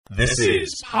This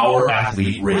is Power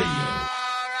Athlete Radio.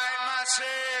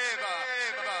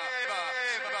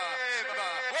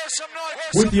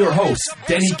 With your hosts,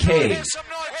 Denny K,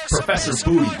 Professor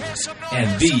Booty,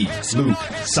 and the Luke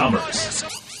Summers.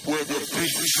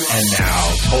 And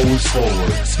now, toes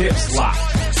forward, hips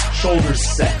locked, shoulders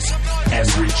set, and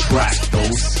retract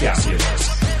those scapulars.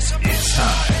 It's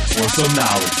time for some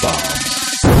knowledge bombs.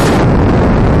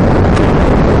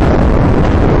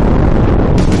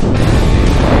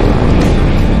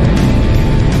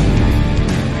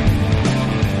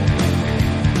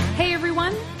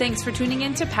 Thanks for tuning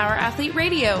in to Power Athlete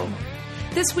Radio.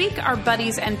 This week, our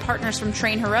buddies and partners from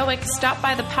Train Heroic stopped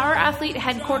by the Power Athlete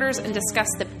headquarters and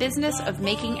discussed the business of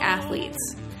making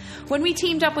athletes. When we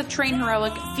teamed up with Train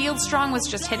Heroic, Field Strong was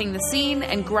just hitting the scene,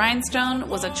 and Grindstone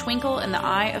was a twinkle in the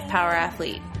eye of Power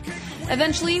Athlete.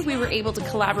 Eventually, we were able to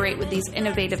collaborate with these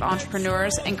innovative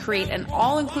entrepreneurs and create an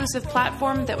all-inclusive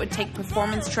platform that would take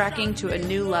performance tracking to a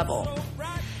new level.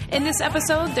 In this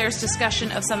episode, there's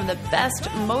discussion of some of the best,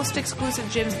 most exclusive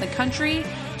gyms in the country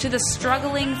to the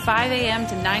struggling 5 a.m.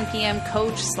 to 9 p.m.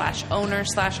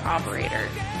 coach/owner/operator.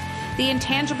 The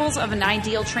intangibles of an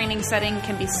ideal training setting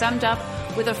can be summed up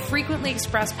with a frequently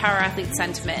expressed Power Athlete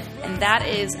sentiment, and that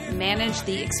is manage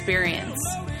the experience.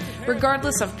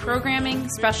 Regardless of programming,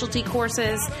 specialty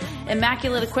courses,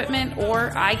 immaculate equipment,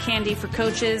 or eye candy for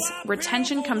coaches,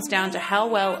 retention comes down to how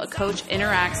well a coach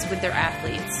interacts with their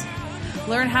athletes.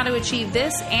 Learn how to achieve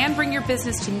this and bring your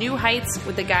business to new heights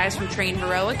with the guys from Train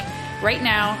Heroic right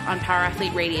now on Power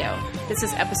Athlete Radio. This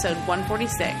is episode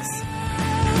 146.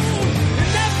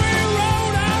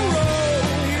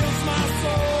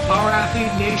 Power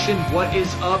Athlete Nation, what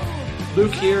is up?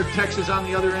 Luke here, Texas on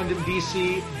the other end in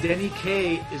DC. Denny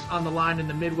K is on the line in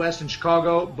the Midwest in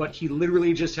Chicago, but he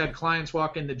literally just had clients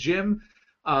walk in the gym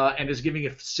and is giving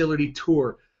a facility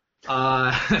tour.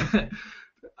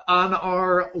 On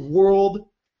our world,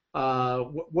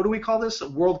 what do we call this?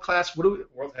 World class? World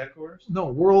headquarters? No,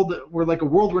 we're like a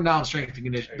world-renowned strength and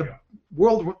conditioning. The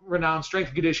world-renowned strength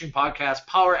and conditioning podcast,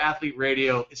 Power Athlete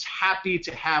Radio, is happy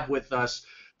to have with us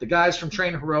the guys from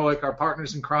Train Heroic, our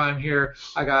partners in crime here.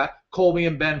 I got Colby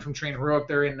and Ben from Train Heroic.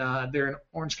 They're in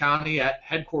Orange County at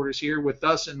headquarters here with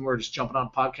us, and we're just jumping on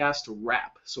podcast to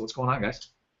wrap. So what's going on, guys?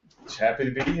 Just happy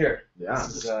to be here. Yeah,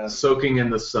 soaking in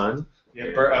the sun.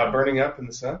 Yeah, burning up in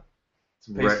the sun.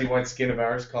 Pasty white skin of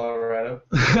ours, Colorado.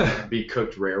 Be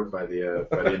cooked rare by the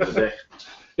end of the day.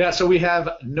 Yeah, so we have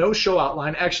no show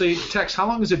outline. Actually, Tex, how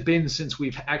long has it been since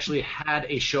we've actually had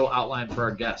a show outline for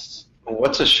our guests?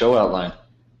 What's a show outline?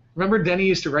 Remember Denny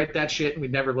used to write that shit and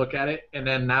we'd never look at it, and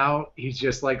then now he's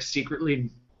just like secretly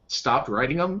stopped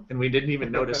writing them, and we didn't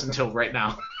even notice until right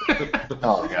now.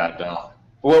 Oh, God, no.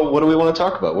 Well, what do we want to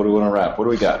talk about? What do we want to wrap? What do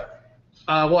we got?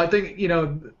 Well, I think,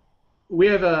 we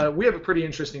have a pretty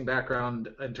interesting background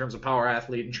in terms of Power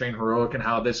Athlete and Train Heroic and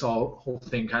how this whole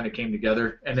thing kind of came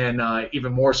together. And then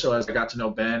even more so as I got to know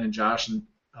Ben and Josh and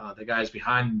the guys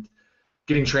behind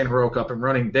getting Train Heroic up and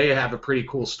running, they have a pretty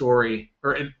cool story.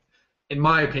 Or in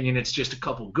my opinion, it's just a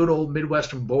couple good old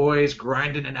Midwestern boys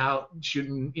grinding it out,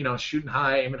 shooting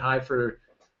high, aiming high for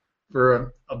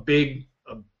a big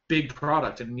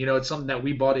product. And it's something that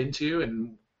we bought into,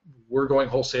 and we're going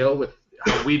wholesale with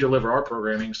how we deliver our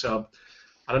programming. So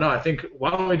I don't know. I think,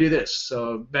 why don't we do this?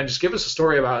 So Ben, just give us a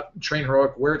story about Train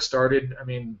Heroic, where it started. I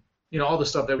mean, all the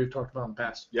stuff that we've talked about in the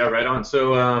past. Yeah, right on.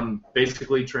 So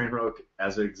basically, Train Heroic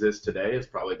as it exists today has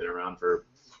probably been around for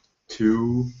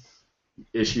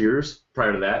 2-ish years.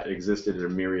 Prior to that, it existed in a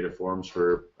myriad of forms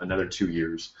for another 2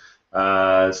 years.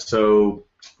 So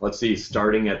let's see,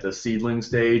 starting at the seedling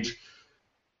stage,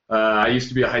 I used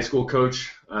to be a high school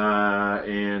coach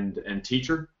and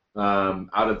teacher.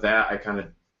 Out of that, I kind of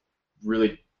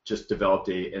really just developed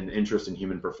an interest in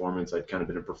human performance. I'd kind of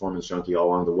been a performance junkie all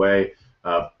along the way.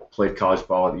 Played college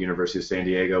ball at the University of San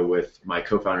Diego with my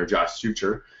co-founder, Josh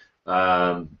Sucher.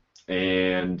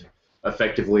 And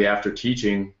effectively, after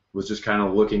teaching, was just kind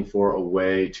of looking for a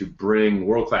way to bring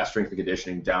world-class strength and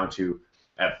conditioning down to,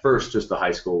 at first, just the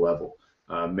high school level.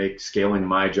 Make scaling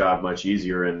my job much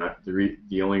easier. And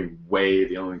the only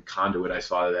conduit I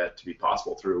saw that to be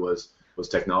possible through was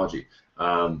technology.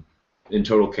 In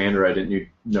total candor, I didn't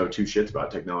know 2 shits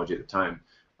about technology at the time,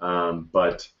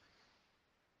 but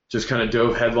just kind of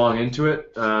dove headlong into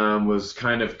it. Was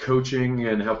kind of coaching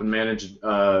and helping manage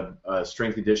a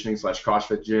strength conditioning /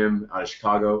 CrossFit gym out of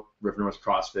Chicago, River North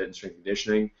CrossFit and strength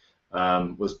conditioning.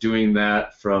 Was doing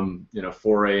that from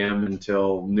 4 a.m.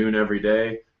 until noon every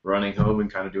day, running home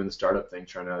and kind of doing the startup thing,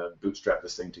 trying to bootstrap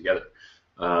this thing together.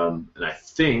 And I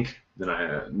think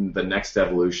the next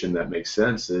evolution that makes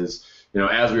sense is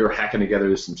as we were hacking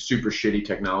together some super shitty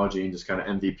technology and just kind of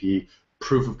MVP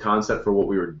proof of concept for what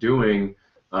we were doing,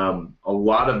 a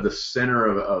lot of the center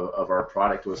of our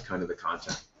product was kind of the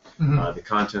content. The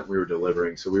content we were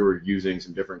delivering. So we were using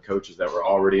some different coaches that were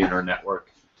already in our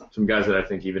network, some guys that I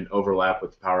think even overlap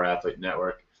with the Power Athlete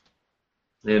Network.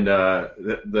 And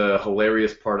the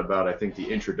hilarious part about, I think, the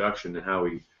introduction and how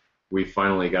we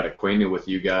finally got acquainted with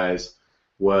you guys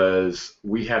was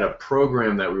we had a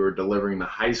program that we were delivering to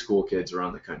high school kids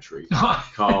around the country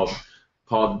called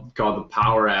the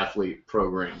Power Athlete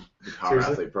Program. The Power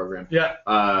Athlete Program. Yeah.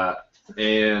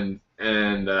 And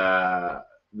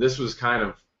this was kind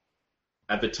of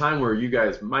at the time where you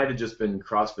guys might have just been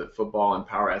CrossFit football, and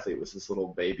Power Athlete was this little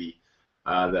baby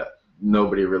that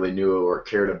nobody really knew or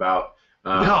cared about.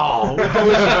 No.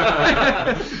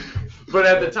 But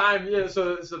at the time,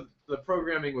 so the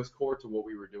programming was core to what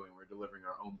we were doing. We were delivering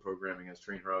our own programming as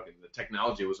Train Heroic, and the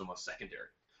technology was almost secondary.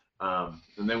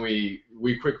 And then we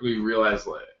quickly realized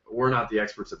we're not the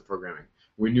experts at the programming.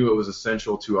 We knew it was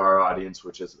essential to our audience,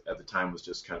 which at the time was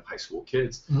just kind of high school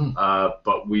kids.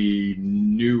 But we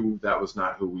knew that was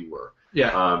not who we were.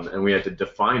 Yeah. And we had to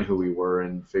define who we were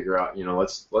and figure out,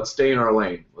 let's stay in our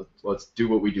lane. Let's do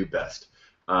what we do best.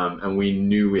 And we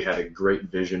knew we had a great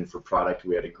vision for product.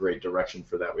 We had a great direction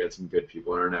for that. We had some good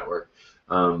people in our network.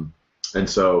 And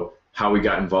so how we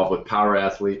got involved with Power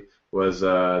Athlete was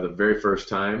the very first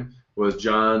time was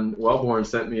John Wellborn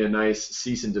sent me a nice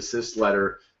cease and desist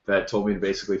letter that told me to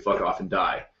basically fuck off and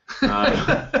die.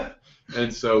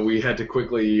 And so we had to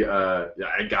quickly,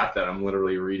 I got that. I'm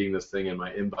literally reading this thing in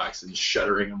my inbox and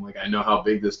shuddering. I'm like, I know how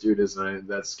big this dude is, and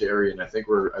that's scary. And I think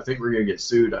we're gonna get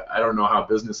sued. I don't know how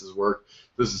businesses work.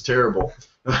 This is terrible.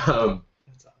 That's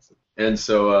awesome. And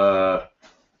so,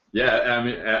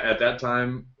 at that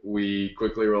time, we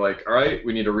quickly were like, all right,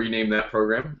 we need to rename that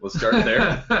program. Let's start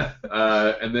there.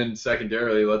 And then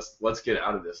secondarily, let's get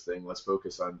out of this thing. Let's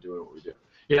focus on doing what we do.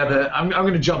 Yeah, I'm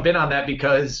going to jump in on that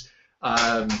because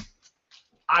I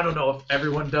don't know if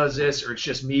everyone does this or it's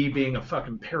just me being a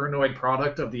fucking paranoid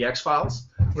product of the X-Files,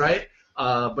 right?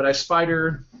 But I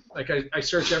spider, I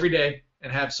search every day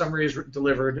and have summaries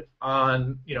delivered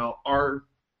on, our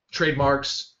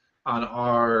trademarks, on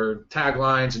our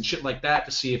taglines and shit like that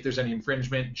to see if there's any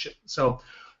infringement and shit. So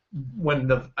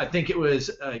when I think it was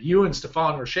you and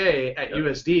Stefan Roche at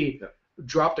USD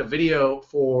dropped a video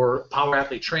for Power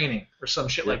Athlete Training or some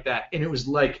shit like that, and it was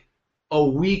like a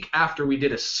week after we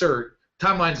did a cert.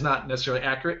 Timeline's not necessarily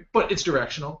accurate, but it's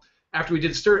directional. After we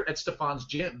did cert at Stefan's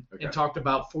gym and talked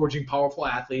about forging powerful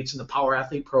athletes and the Power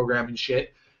Athlete program and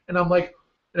shit, and I'm like,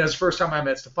 and that was the first time I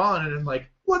met Stefan, and I'm like,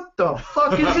 what the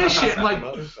fuck is this shit? I'm like,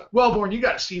 Wellborn, you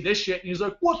got to see this shit. And he's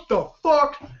like, what the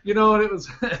fuck? And it was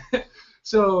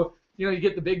so, you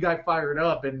get the big guy fired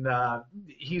up, and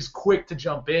he's quick to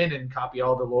jump in and copy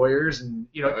all the lawyers. And,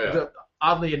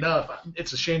 oddly enough,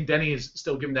 it's a shame Denny is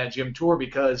still giving that gym tour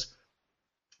because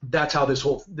that's how this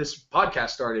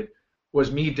podcast started,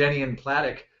 was me, Denny, and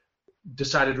Platic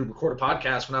decided to record a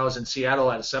podcast when I was in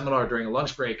Seattle at a seminar during a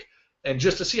lunch break, and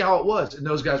just to see how it was. And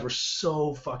those guys were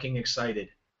so fucking excited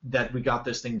that we got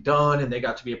this thing done and they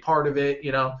got to be a part of it,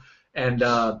 and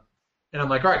I'm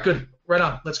like, all right, good, right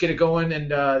on, let's get it going,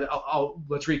 and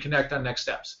let's reconnect on next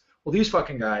steps. Well, these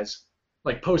fucking guys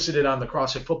posted it on the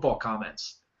CrossFit Football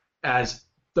comments as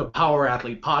the Power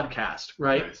Athlete podcast,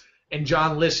 right? Nice. And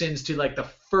John listens to the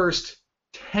first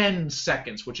 10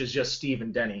 seconds, which is just Steve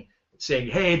and Denny saying,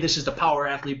 hey, this is the Power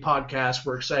Athlete podcast,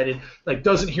 we're excited.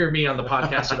 Doesn't hear me on the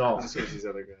podcast at all. These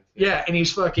other guys. Yeah, and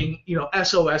he's fucking,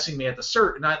 SOSing me at the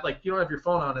cert. And you don't have your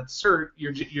phone on at the cert,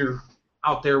 you're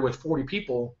out there with 40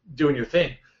 people doing your thing.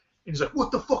 And he's like,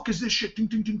 what the fuck is this shit? Ding,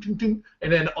 ding, ding, ding, ding.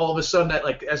 And then all of a sudden,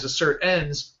 as the cert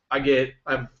ends, I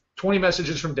have 20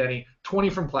 messages from Denny, 20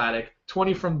 from Platic,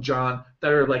 20 from John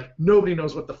that are nobody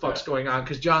knows what the fuck's going on,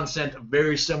 because John sent a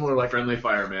very similar friendly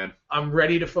fire, man. I'm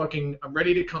ready to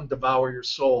come devour your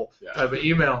soul type of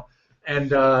email.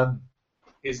 And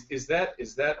is that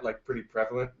pretty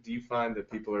prevalent? Do you find that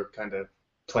people are kind of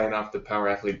playing off the Power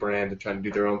Athlete brand and trying to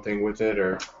do their own thing with it,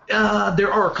 or?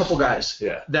 There are a couple guys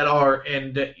that are,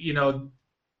 and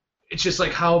it's just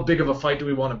how big of a fight do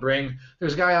we want to bring?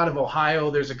 There's a guy out of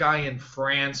Ohio, there's a guy in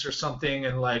France or something,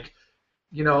 and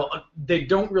they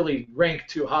don't really rank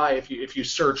too high if you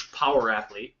search Power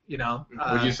Athlete,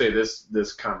 Would you say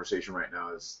this conversation right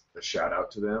now is a shout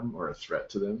out to them or a threat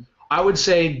to them? I would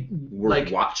say we're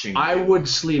watching. I would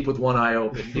sleep with one eye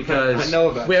open because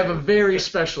we have a very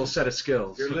special set of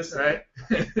skills. You're listening,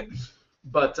 right?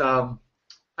 But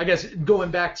I guess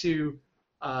going back to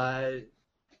our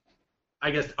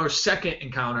second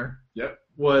encounter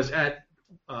was at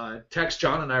Tex,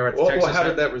 John and I were at the Well, Texas. how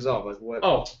did that resolve? Like what?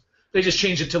 Oh, they just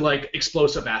changed it to like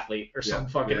explosive athlete or some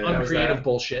fucking uncreative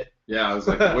bullshit. Yeah, I was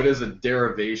like, what is a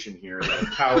derivation here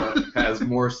that power has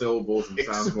more syllables and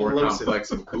sounds more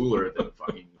complex and cooler than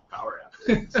fucking power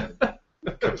athlete?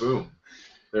 Kaboom.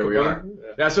 There we are.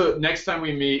 Yeah, so next time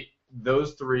we meet,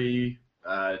 those three,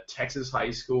 Texas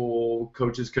high school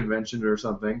coaches convention or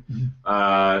something,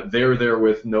 they're there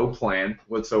with no plan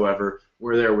whatsoever.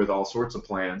 We're there with all sorts of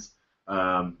plans.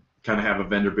 Kind of have a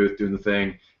vendor booth doing the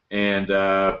thing, and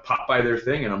pop by their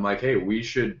thing, and I'm like, hey, we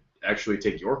should actually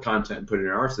take your content and put it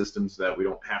in our system so that we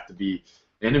don't have to be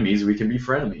enemies, we can be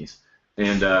frenemies.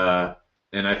 And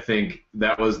I think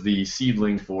that was the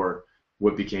seedling for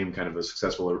what became kind of a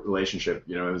successful relationship.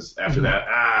 You know, it was after that,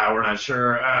 we're not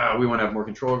sure, we want to have more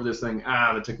control over this thing,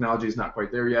 the technology is not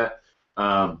quite there yet.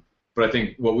 But I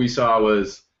think what we saw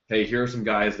was, hey, here are some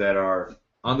guys that are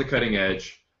on the cutting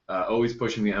edge, always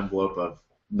pushing the envelope of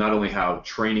not only how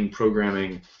training,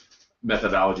 programming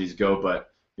methodologies go,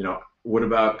 but, you know, what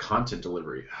about content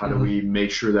delivery? How do we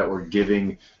make sure that we're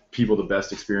giving people the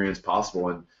best experience possible?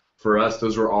 And for us,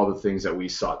 those were all the things that we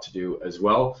sought to do as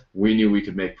well. We knew we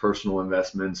could make personal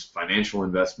investments, financial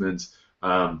investments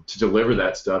to deliver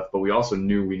that stuff, but we also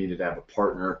knew we needed to have a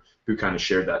partner who kind of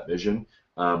shared that vision.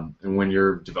 And when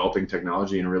you're developing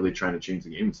technology and really trying to change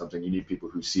the game in something, you need people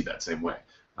who see that same way.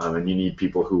 And you need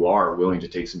people who are willing to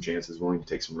take some chances, willing to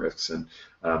take some risks. And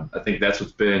I think that's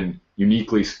what's been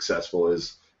uniquely successful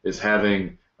is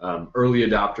having early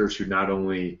adopters who not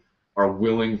only are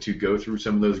willing to go through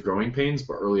some of those growing pains,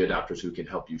 but early adopters who can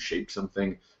help you shape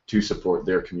something to support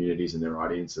their communities and their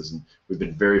audiences. And we've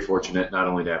been very fortunate not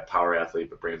only to have Power Athlete,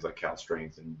 but brands like Cal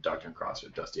Strength and Dogtown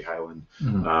CrossFit, Dusty Highland,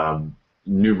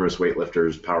 numerous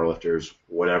weightlifters, powerlifters,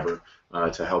 whatever,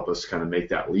 to help us kind of make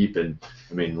that leap. And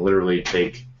I mean, literally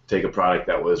take a product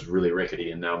that was really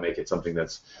rickety and now make it something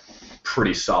that's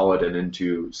pretty solid and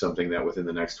into something that within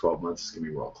the next 12 months is going to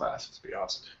be world class. It's going to be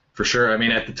awesome. For sure. I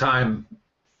mean, at the time,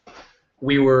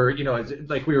 we were, you know,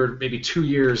 like we were maybe 2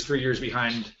 years, 3 years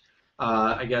behind,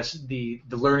 I guess, the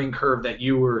learning curve that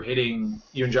you and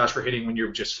Josh were hitting when you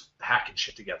were just hacking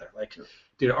shit together. Like,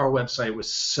 dude, our website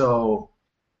was so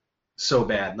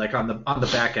bad, like on the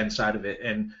back end side of it.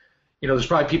 And, you know, there's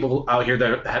probably people out here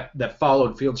that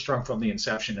followed Field Strong from the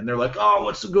inception, and they're like, oh,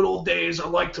 what's the good old days? I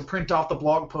like to print off the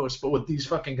blog posts. But what these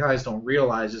fucking guys don't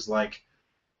realize is, like,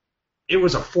 it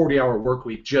was a 40-hour work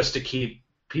week just to keep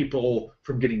people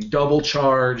from getting double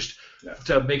charged,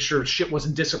 to make sure shit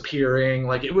wasn't disappearing.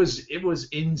 Like, it was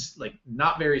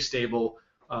not very stable,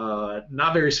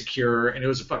 not very secure, and it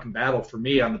was a fucking battle for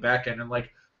me on the back end. And,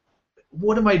 like,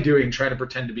 what am I doing trying to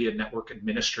pretend to be a network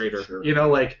administrator? Sure. You know,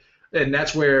 like, and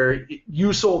that's where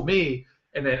you sold me,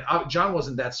 and then John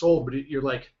wasn't that sold, but you're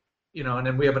like, you know, and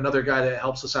then we have another guy that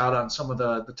helps us out on some of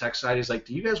the tech side. He's like,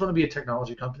 do you guys want to be a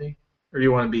technology company, or do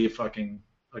you want to be a strength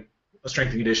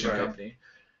and conditioning company?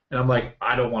 And I'm like,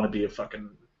 I don't want to be a fucking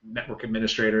network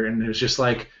administrator. And it was just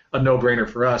like a no-brainer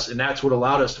for us. And that's what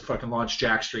allowed us to fucking launch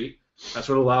Jack Street. That's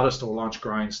what allowed us to launch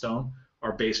Grindstone,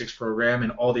 our basics program,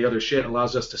 and all the other shit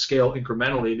allows us to scale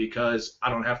incrementally because I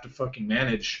don't have to fucking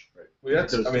manage. Right.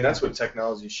 Well, that's what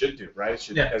technology should do, right? It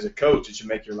should, as a coach, it should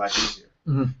make your life easier,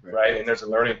 right? And there's a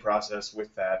learning process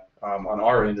with that on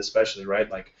our end, especially, right?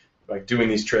 Like doing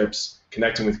these trips,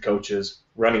 connecting with coaches,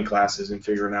 running classes, and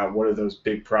figuring out what are those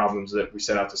big problems that we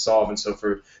set out to solve. And so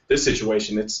for this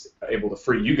situation, it's able to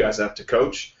free you guys up to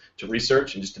coach, to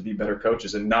research, and just to be better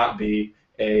coaches, and not be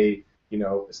a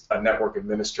network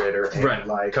administrator and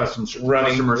like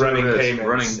running payments,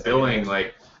 running billing.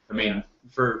 Like, I mean,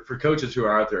 for coaches who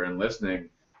are out there and listening,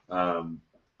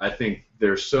 I think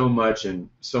there's so much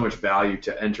value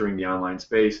to entering the online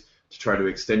space, to try to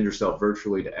extend yourself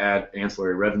virtually, to add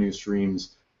ancillary revenue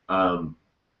streams.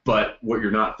 But what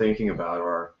you're not thinking about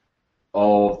are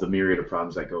all of the myriad of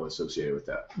problems that go associated with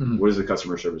that. What does the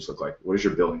customer service look like? What is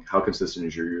your billing? How consistent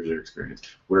is your user experience?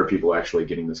 Where are people actually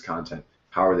getting this content?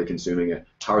 How are they consuming it?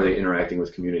 How are they interacting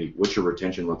with community? What's your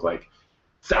retention look like?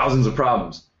 Thousands of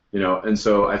problems, you know. And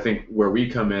so I think where we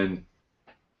come in,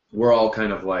 we're all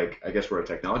kind of like, I guess we're a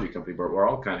technology company, but we're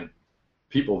all kind of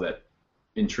people that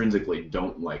intrinsically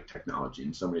don't like technology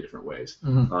in so many different ways.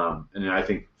 And I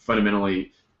think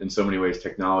fundamentally, in so many ways,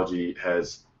 technology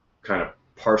has kind of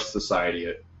parsed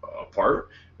society apart.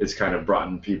 It's kind of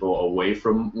brought people away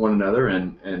from one another,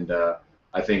 and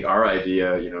I think our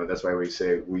idea, you know, that's why we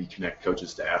say we connect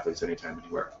coaches to athletes anytime,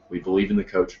 anywhere. We believe in the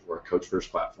coach. We're a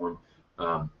coach-first platform,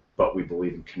 but we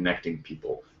believe in connecting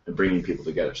people and bringing people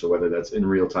together. So whether that's in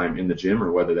real time in the gym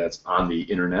or whether that's on the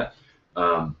internet,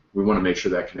 We want to make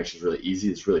sure that connection is really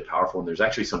easy, it's really powerful, and there's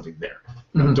actually something there.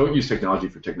 Don't use technology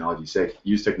for technology's sake.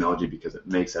 Use technology because it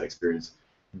makes that experience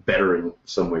better in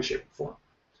some way, shape, or form.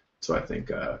 So I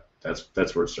think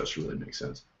that's where it starts to really make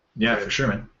sense. Yeah, for sure,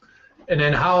 man. And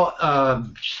then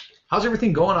how's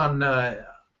everything going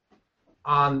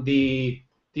on the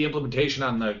implementation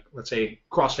on the, let's say,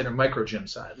 CrossFit or micro gym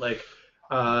side? Like,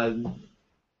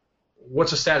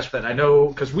 what's the status for that? I know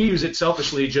because we use it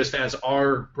selfishly just as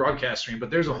our broadcast stream, but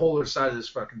there's a whole other side of this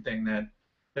fucking thing that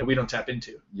we don't tap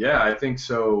into. Yeah, I think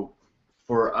so.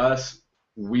 For us,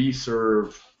 we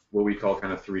serve what we call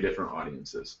kind of three different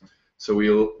audiences. So we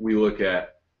look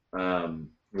at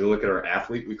our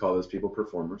athlete. We call those people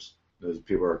performers. Those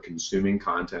people are consuming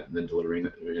content and then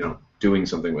delivering, doing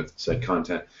something with said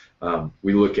content.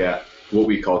 We look at what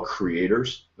we call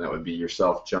creators. That would be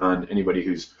yourself, John, anybody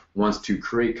who wants to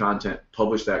create content,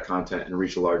 publish that content, and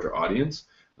reach a larger audience.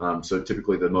 So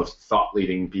typically the most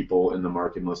thought-leading people in the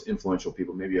market, most influential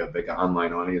people, maybe a big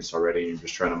online audience already and you're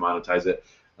just trying to monetize it.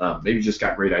 Maybe you just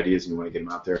got great ideas and you want to get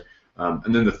them out there.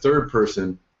 And then the third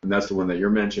person, and that's the one that you're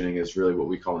mentioning, is really what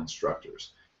we call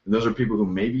instructors. And those are people who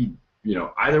maybe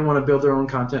either want to build their own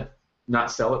content,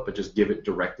 not sell it, but just give it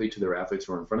directly to their athletes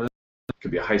who are in front of them. It could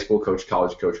be a high school coach,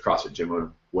 college coach, CrossFit gym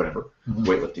owner, whatever,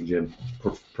 weightlifting gym,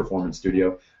 performance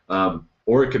studio.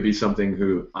 Or it could be something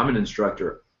who, I'm an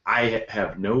instructor, I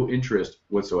have no interest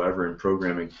whatsoever in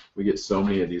programming. We get so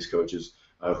many of these coaches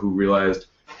who realized,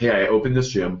 hey, I opened this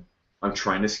gym, I'm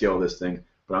trying to scale this thing,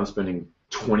 but I'm spending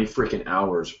 20 freaking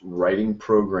hours writing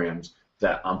programs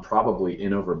that I'm probably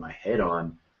in over my head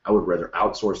on. I would rather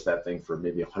outsource that thing for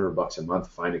maybe $100 a month,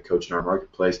 find a coach in our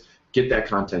marketplace, get that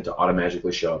content to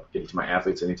automatically show up, get it to my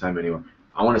athletes anytime, anywhere.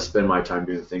 I want to spend my time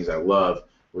doing the things I love,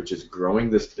 which is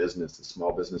growing this business, the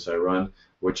small business I run,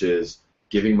 which is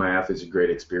giving my athletes a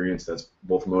great experience that's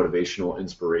both motivational,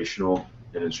 inspirational,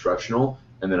 and instructional.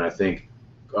 And then I think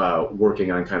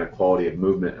working on kind of quality of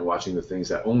movement and watching the things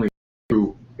that only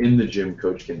you in the gym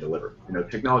coach can deliver.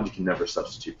 Technology can never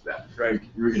substitute for that. Right.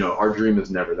 Our dream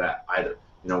is never that either.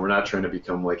 We're not trying to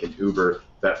become like an Uber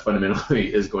that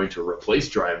fundamentally is going to replace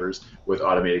drivers with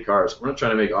automated cars. We're not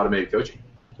trying to make automated coaching.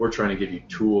 We're trying to give you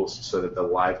tools so that the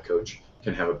live coach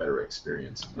can have a better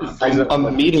experience.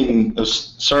 I'm meeting,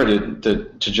 sorry to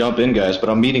jump in, guys, but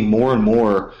I'm meeting more and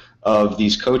more of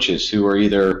these coaches who are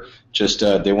either just,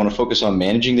 they want to focus on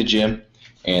managing the gym,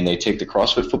 and they take the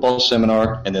CrossFit football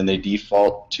seminar, and then they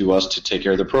default to us to take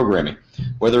care of their programming.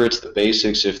 Whether it's the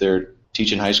basics, if they're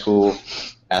teaching high school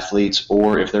athletes,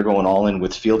 or if they're going all in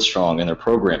with Field Strong in their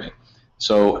programming.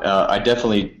 So I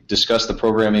definitely discuss the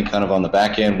programming kind of on the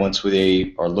back end once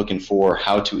they are looking for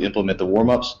how to implement the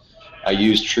warm-ups. I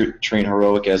use Train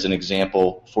Heroic as an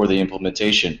example for the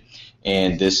implementation.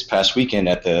 And this past weekend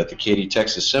at the Katy,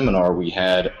 Texas seminar, we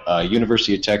had a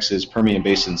University of Texas Permian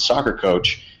Basin soccer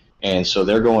coach, and so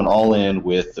they're going all in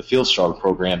with the Field Strong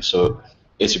program. So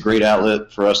it's a great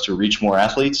outlet for us to reach more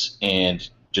athletes and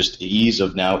just the ease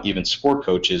of now even sport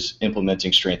coaches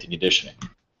implementing strength and conditioning.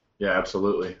 Yeah,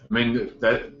 absolutely. I mean,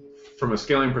 that from a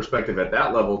scaling perspective at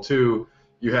that level too,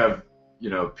 you have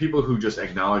people who just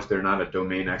acknowledge they're not a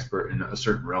domain expert in a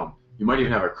certain realm. You might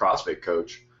even have a CrossFit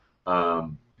coach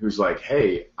who's like,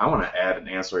 hey, I want to add an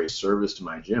ancillary service to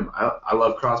my gym. I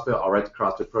love CrossFit. I'll write the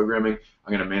CrossFit programming.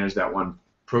 I'm going to manage that one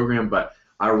program. But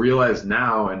I realize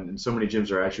now, and so many gyms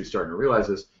are actually starting to realize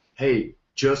this, hey,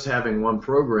 just having one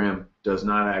program does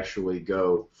not actually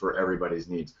go for everybody's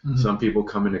needs. Some people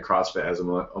come into CrossFit as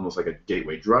almost like a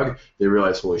gateway drug. They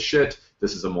realize, holy shit,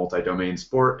 this is a multi-domain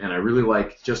sport, and I really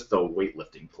like just the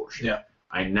weightlifting portion. Yeah.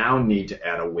 I now need to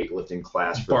add a weightlifting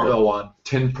class for Barbell one.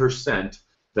 10%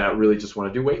 that really just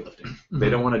want to do weightlifting. They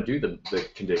don't want to do the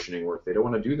conditioning work. They don't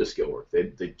want to do the skill work.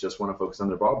 They just want to focus on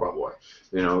their barbell work.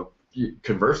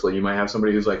 Conversely, you might have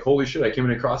somebody who's like, holy shit, I came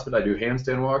into CrossFit, I do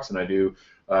handstand walks, and I do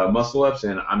muscle ups,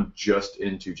 and I'm just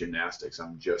into gymnastics.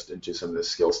 I'm just into some of this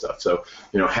skill stuff. So,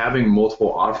 having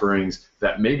multiple offerings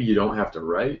that maybe you don't have to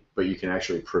write, but you can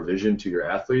actually provision to your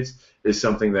athletes is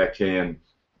something that can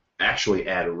actually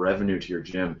add revenue to your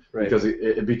gym, right? Because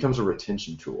it becomes a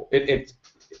retention tool.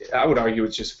 I would argue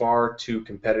it's just far too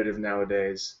competitive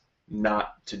nowadays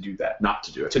not to do that. Not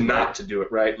to do it. Not to do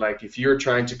it, right? Like if you're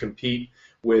trying to compete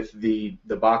with the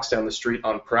box down the street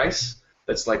on price,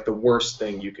 that's like the worst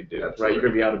thing you could do, Absolutely. Right? You're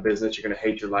going to be out of business. You're going to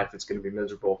hate your life. It's going to be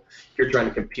miserable. If you're trying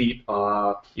to compete,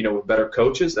 with better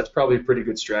coaches, that's probably a pretty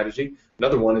good strategy.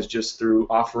 Another one is just through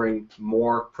offering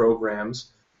more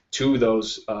programs to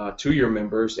those, to your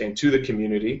members and to the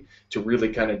community to really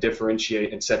kind of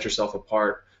differentiate and set yourself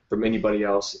apart from anybody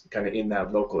else kind of in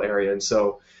that local area. And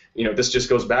so this just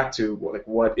goes back to like,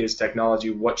 what is technology?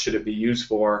 What should it be used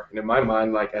for? And in my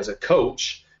mind, like as a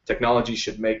coach, technology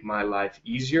should make my life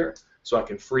easier so I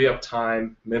can free up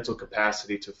time, mental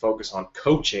capacity to focus on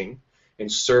coaching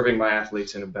and serving my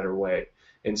athletes in a better way.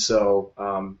 And so,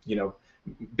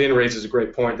 Ben raises a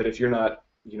great point that if you're not,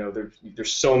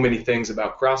 there's so many things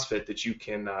about CrossFit that you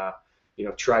can,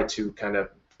 try to kind of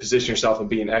position yourself and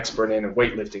be an expert in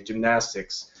weightlifting,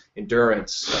 gymnastics,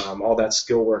 endurance, all that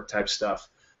skill work type stuff.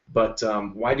 But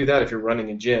why do that if you're running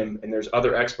a gym and there's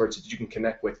other experts that you can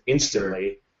connect with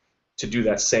instantly to do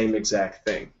that same exact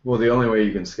thing? Well, the only way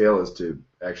you can scale is to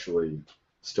actually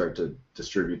start to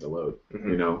distribute the load.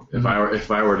 Mm-hmm.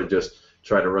 If I were to just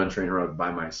try to run Train Heroic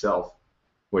by myself,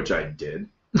 which I did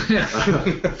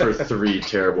for 3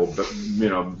 terrible,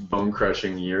 bone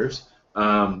crushing years,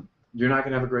 you're not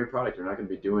going to have a great product. You're not going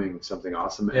to be doing something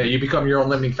awesome. Yeah, you become your own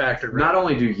limiting factor. Right? Not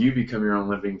only do you become your own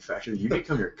limiting factor, you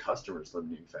become your customer's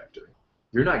limiting factor.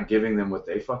 You're not giving them what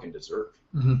they fucking deserve.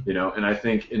 And I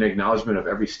think an acknowledgement of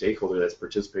every stakeholder that's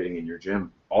participating in your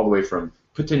gym, all the way from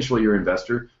potentially your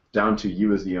investor down to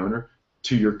you as the owner,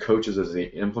 to your coaches as the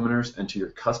implementers, and to your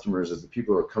customers as the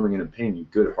people who are coming in and paying you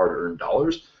good, hard-earned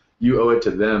dollars, you owe it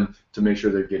to them to make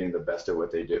sure they're getting the best at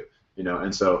what they do.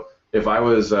 And so if I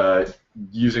was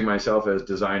using myself as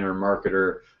designer,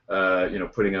 marketer,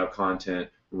 putting out content,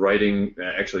 writing,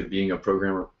 actually being a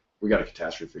programmer, we got a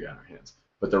catastrophe on our hands.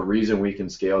 But the reason we can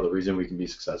scale, the reason we can be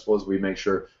successful is we make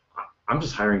sure I'm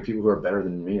just hiring people who are better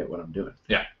than me at what I'm doing.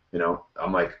 Yeah.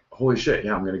 I'm like, holy shit,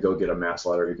 yeah, I'm going to go get a Matt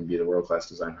Slaughter who can be the world-class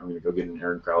designer. I'm going to go get an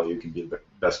Aaron Crowley who can be the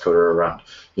best coder around.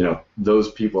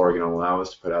 Those people are going to allow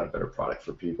us to put out a better product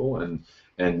for people. And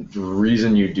the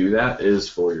reason you do that is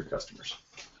for your customers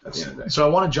at the end of the day. So I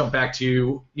want to jump back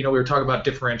to, we were talking about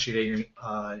differentiating.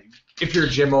 If you're a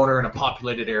gym owner in a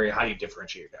populated area, how do you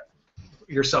differentiate that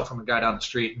yourself from a guy down the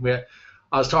street?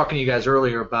 I was talking to you guys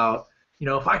earlier about,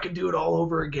 if I could do it all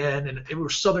over again, and it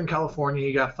was Southern California,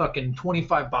 you got fucking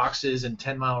 25 boxes in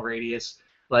 10-mile radius.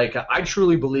 Like, I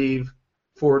truly believe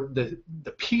for the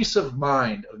peace of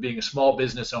mind of being a small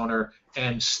business owner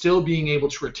and still being able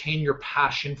to retain your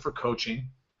passion for coaching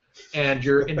and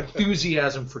your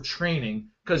enthusiasm for training,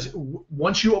 because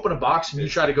once you open a box and you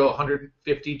try to go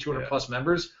 150, 200 plus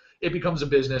members, it becomes a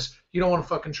business. You don't want to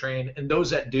fucking train. And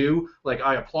those that do, like,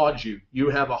 I applaud you. You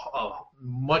have a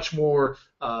much more,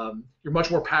 you're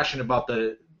much more passionate about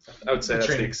the I would say that's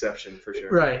training. The exception for sure.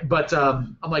 Right. But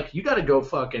I'm like, you got to go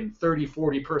fucking 30,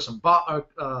 40 person,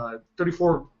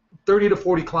 30 to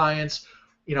 40 clients,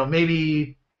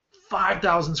 maybe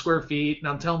 5,000 square feet. And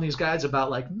I'm telling these guys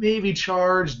about, like, maybe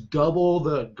charge double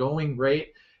the going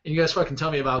rate. And you guys fucking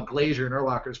tell me about Glazier and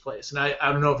Urlacher's place. And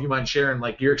I don't know if you mind sharing,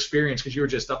 like, your experience, because you were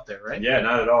just up there, right? Yeah,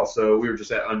 not at all. So we were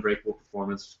just at Unbreakable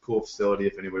Performance. Cool facility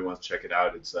if anybody wants to check it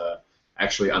out. It's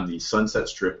actually on the Sunset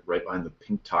Strip right behind the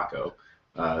Pink Taco.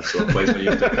 So a place where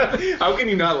you How can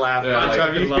you not laugh every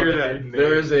time you hear that?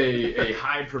 There is a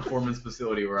high-performance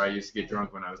facility where I used to get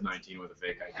drunk when I was 19 with a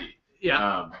fake ID.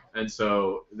 Yeah. And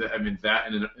so, that in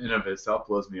and of itself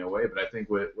blows me away. But I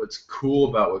think what's cool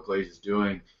about what Glaze is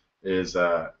doing is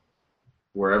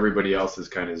where everybody else is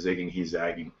kind of zigging, he's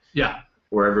zagging. Yeah.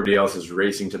 Where everybody else is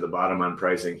racing to the bottom on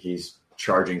pricing, he's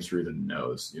charging through the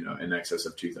nose, in excess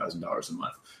of $2,000 a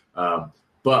month.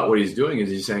 But what he's doing is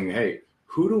he's saying, hey,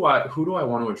 who do I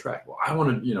want to attract? Well, I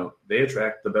want to, they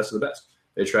attract the best of the best.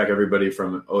 They attract everybody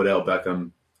from Odell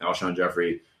Beckham, Alshon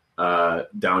Jeffrey,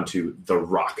 down to The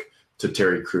Rock, to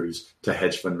Terry Crews, to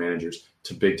hedge fund managers,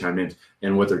 to big time names.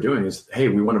 And what they're doing is, hey,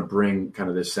 we want to bring kind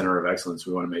of this center of excellence.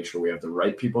 We want to make sure we have the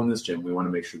right people in this gym. We want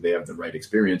to make sure they have the right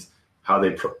experience. How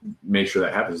they make sure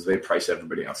that happens is they price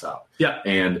everybody else out. Yeah.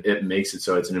 And it makes it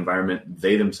so it's an environment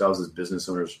they themselves as business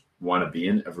owners want to be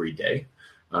in every day.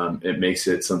 It makes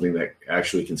it something that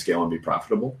actually can scale and be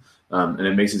profitable. And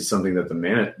it makes it something that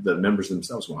the members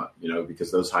themselves want,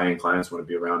 because those high-end clients want to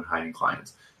be around high-end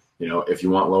clients. If you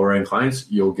want lower-end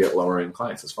clients, you'll get lower-end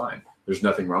clients. It's fine. There's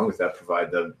nothing wrong with that,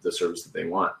 provide the service that they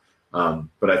want.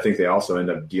 But I think they also end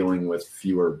up dealing with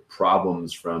fewer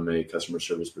problems from a customer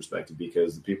service perspective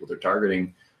because the people they're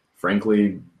targeting,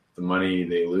 frankly, the money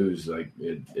they lose, like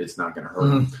it's not going to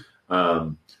hurt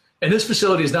them. And this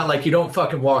facility is not like you don't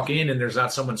fucking walk in and there's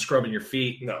not someone scrubbing your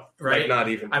feet. No, right? Like not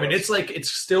even close. I mean,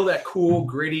 it's still that cool,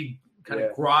 gritty kind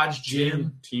of garage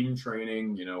gym. Team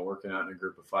training, working out in a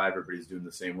group of 5, everybody's doing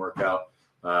the same workout.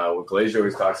 What Glazier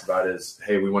always talks about is,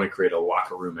 hey, we want to create a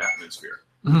locker room atmosphere.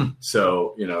 Mm-hmm.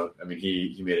 So,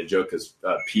 he made a joke because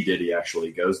P. Diddy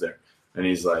actually goes there. And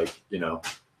he's like,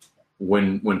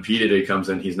 when P. Diddy comes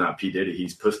in, he's not P. Diddy,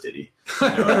 he's Puss Diddy.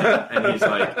 And he's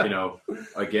like,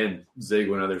 again, zig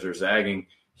when others are zagging.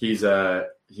 he's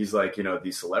like,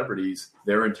 these celebrities,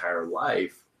 their entire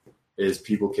life is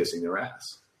people kissing their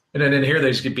ass. And then in here,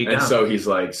 they just get beat down. And so he's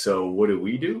like, so what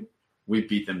do? We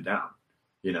beat them down.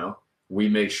 We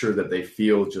make sure that they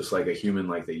feel just like a human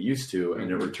like they used to,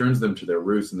 and it returns them to their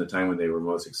roots in the time when they were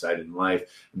most excited in life.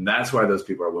 And that's why those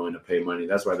people are willing to pay money.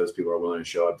 That's why those people are willing to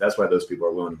show up. That's why those people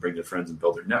are willing to bring their friends and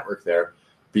build their network there,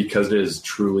 because it is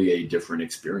truly a different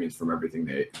experience from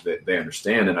everything they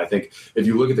understand. And I think if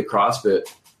you look at the CrossFit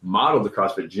model, the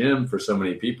CrossFit gym, for so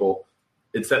many people,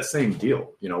 it's that same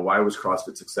deal. Why was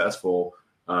CrossFit successful?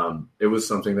 It was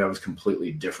something that was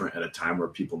completely different at a time where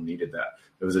people needed that.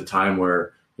 It was a time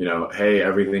where, hey,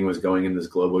 everything was going in this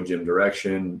global gym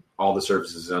direction, all the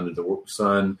surfaces under the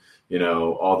sun,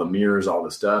 all the mirrors, all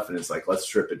the stuff. And it's like, let's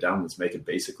strip it down. Let's make it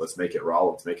basic. Let's make it raw.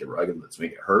 Let's make it rugged. Let's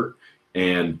make it hurt.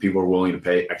 And people are willing to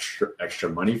pay extra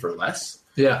money for less.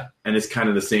 Yeah. And it's kind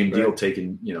of the same deal,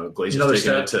 taking, Glacier's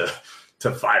taking it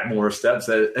to 5 more steps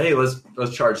that, hey,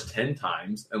 let's charge 10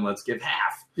 times and let's give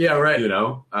half. Yeah. Right.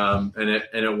 And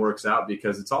it works out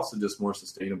because it's also just more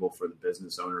sustainable for the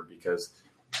business owner, because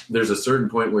there's a certain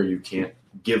point where you can't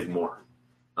give more.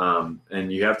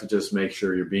 And you have to just make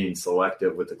sure you're being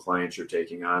selective with the clients you're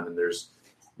taking on. And there's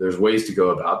ways to go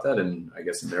about that. And I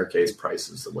guess in their case, price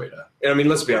is the way to. And I mean,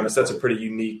 let's be honest, that's a pretty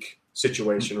unique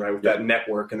situation, right? With that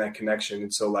network and that connection.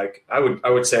 And so like, I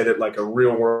would say that like a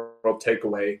real world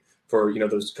takeaway for,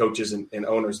 those coaches and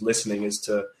owners listening is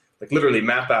to like literally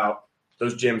map out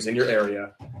those gyms in your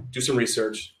area, do some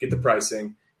research, get the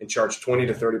pricing, and charge 20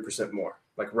 to 30% more,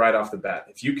 like right off the bat.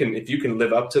 If you can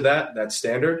live up to that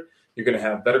standard, you're going to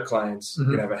have better clients. You're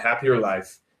going to have a happier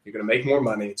life. You're going to make more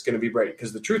money. It's going to be great.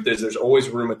 Because the truth is there's always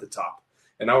room at the top.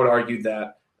 And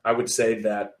I would say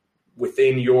that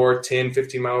within your 10,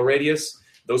 15-mile radius,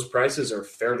 those prices are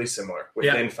fairly similar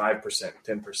within 5%,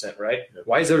 10%, right? Yep.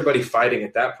 Why is everybody fighting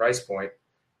at that price point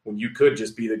when you could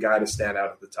just be the guy to stand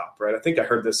out at the top, right? I think I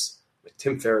heard this like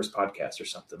Tim Ferriss podcast or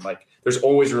something. Like there's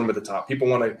always room at the top. People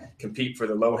want to compete for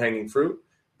the low-hanging fruit,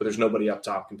 but there's nobody up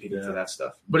top competing for that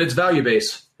stuff. But it's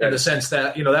value-based in the sense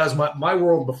that, that was my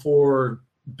world before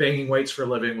banging weights for a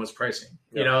living was pricing,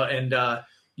 and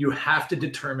you have to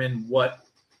determine what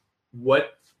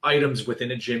items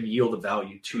within a gym yield a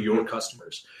value to your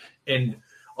customers. And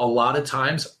a lot of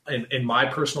times, in my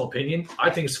personal opinion,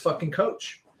 I think it's fucking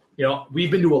coach.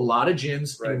 We've been to a lot of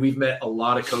gyms and we've met a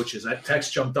lot of coaches. That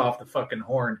text jumped off the fucking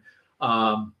horn.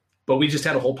 But we just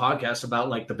had a whole podcast about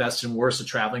like the best and worst of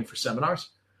traveling for seminars.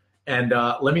 And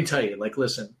let me tell you, like,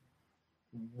 listen,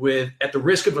 at the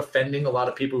risk of offending a lot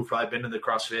of people who've probably been to the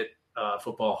CrossFit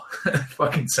football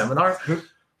fucking seminar,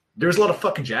 there's a lot of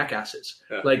fucking jackasses.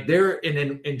 Yeah. Like they're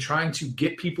in trying to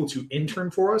get people to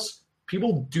intern for us.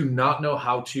 People do not know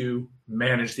how to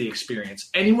manage the experience.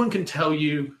 Anyone can tell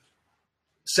you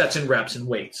sets and reps and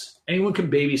weights. Anyone can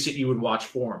babysit you and watch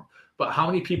form. But how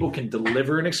many people can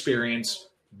deliver an experience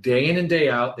day in and day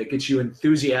out that gets you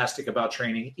enthusiastic about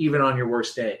training, even on your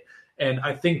worst day? And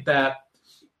I think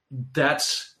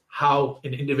that's how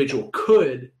an individual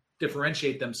could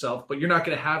differentiate themselves, but you're not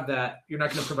going to have that. You're not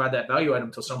going to provide that value item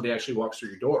until somebody actually walks through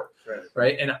your door.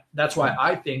 Right. And that's why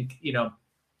I think,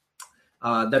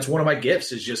 that's one of my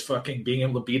gifts is just fucking being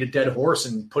able to beat a dead horse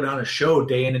and put on a show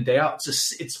day in and day out.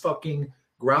 It's fucking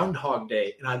Groundhog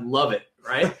Day, and I love it.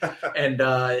 Right. And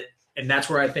that's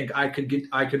where I think I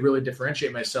could really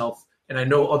differentiate myself. And I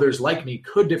know others like me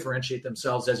could differentiate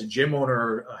themselves as a gym owner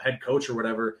or a head coach or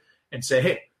whatever and say,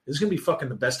 hey, this is going to be fucking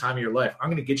the best time of your life. I'm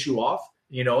going to get you off.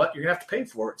 You know what? You're going to have to pay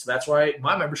for it. So that's why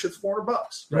my membership's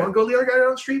 $400. You want to go to the other guy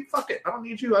down the street? Fuck it. I don't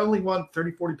need you. I only want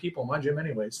 30, 40 people in my gym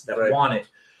anyways that want it.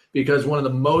 Because one of the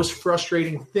most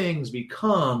frustrating things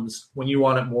becomes when you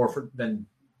want it more than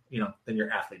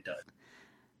your athlete does.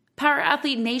 Power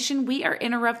Athlete Nation, we are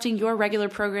interrupting your regular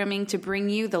programming to bring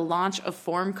you the launch of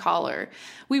Form Collar.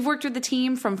 We've worked with the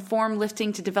team from Form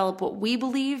Lifting to develop what we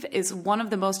believe is one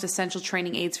of the most essential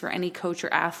training aids for any coach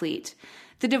or athlete.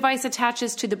 The device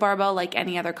attaches to the barbell like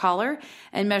any other collar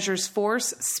and measures force,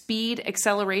 speed,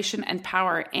 acceleration, and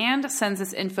power, and sends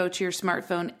this info to your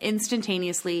smartphone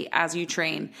instantaneously as you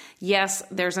train. Yes,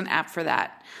 there's an app for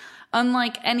that.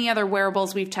 Unlike any other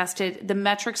wearables we've tested, the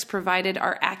metrics provided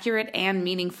are accurate and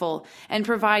meaningful and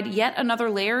provide yet another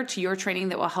layer to your training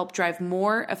that will help drive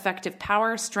more effective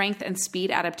power, strength, and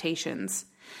speed adaptations.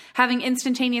 Having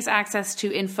instantaneous access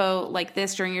to info like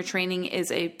this during your training is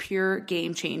a pure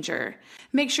game changer.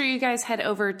 Make sure you guys head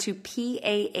over to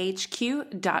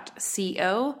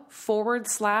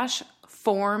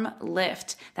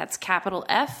pahq.co/formlift. That's capital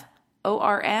F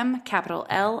ORM, capital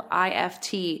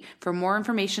LIFT, for more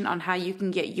information on how you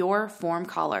can get your Form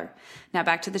Collar. Now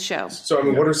back to the show. So, I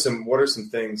mean, what are some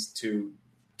things to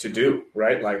to do,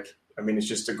 right? Like, I mean, it's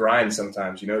just a grind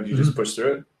sometimes, you just push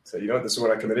through it. So, you know what, this is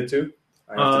what I committed to.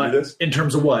 I have to do this. In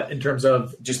terms of what? In terms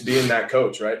of just being that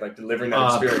coach, right? Like delivering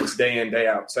that experience day in, day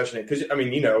out, session. Because I mean,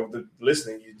 the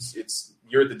listening, it's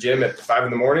you're at the gym at 5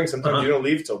 a.m. Sometimes you don't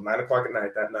leave till 9 o'clock at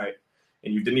night that night,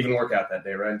 and you didn't even work out that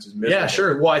day, right? It's just miserable. Yeah,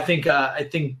 sure. Well, I think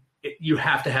you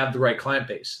have to have the right client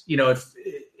base.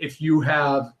 If you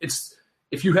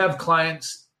have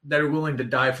clients that are willing to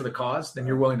die for the cause, then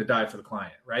you're willing to die for the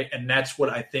client, right? And that's what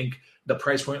I think the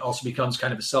price point also becomes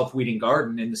kind of a self-weeding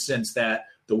garden in the sense that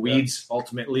the weeds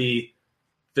ultimately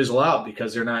fizzle out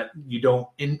because you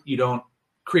don't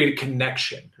create a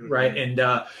connection, right? And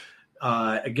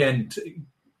again,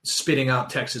 spitting out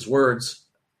Tex's words,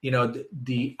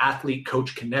 the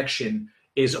athlete-coach connection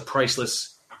is a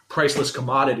priceless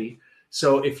commodity.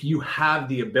 So if you have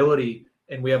the ability,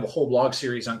 and we have a whole blog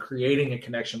series on creating a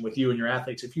connection with you and your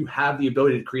athletes, if you have the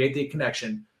ability to create the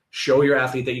connection, show your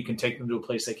athlete that you can take them to a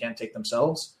place they can't take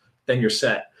themselves, then you're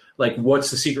set. Like,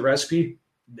 what's the secret recipe?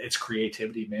 It's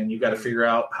creativity, man. You got to figure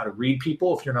out how to read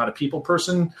people. If you're not a people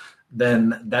person,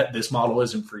 then this model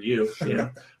isn't for you.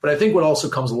 But I think what also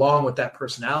comes along with that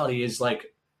personality is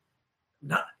like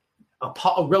not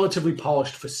a relatively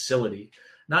polished facility,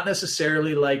 not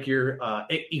necessarily like your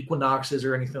Equinoxes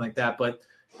or anything like that, but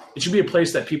it should be a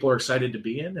place that people are excited to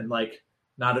be in and like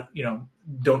not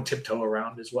don't tiptoe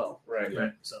around as well. Right.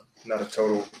 So not a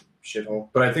total shithole.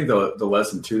 But I think the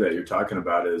lesson too that you're talking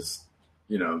about is,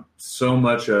 so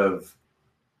much of,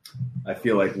 I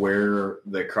feel like where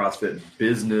the CrossFit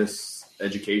business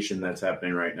education that's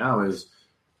happening right now is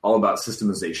all about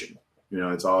systemization.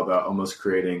 It's all about almost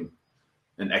creating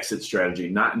an exit strategy,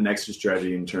 not an exit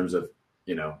strategy in terms of,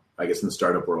 I guess in the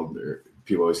startup world,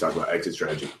 people always talk about exit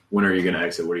strategy. When are you going to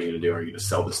exit? What are you going to do? Are you going to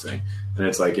sell this thing? And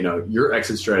it's like, your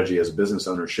exit strategy as a business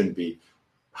owner shouldn't be,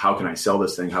 how can I sell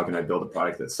this thing? How can I build a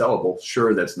product that's sellable?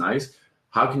 Sure, that's nice.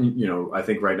 How can you, I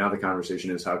think right now the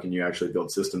conversation is how can you actually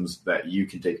build systems that you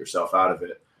can take yourself out of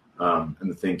it and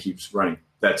the thing keeps running.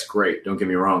 That's great. Don't get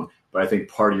me wrong. But I think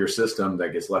part of your system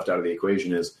that gets left out of the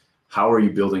equation is how are you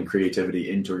building creativity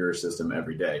into your system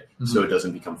every day so it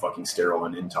doesn't become fucking sterile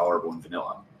and intolerable and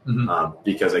vanilla.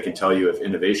 Because I can tell you if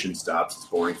innovation stops, it's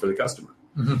boring for the customer,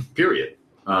 period.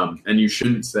 And you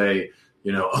shouldn't say,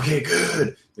 okay,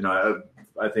 good.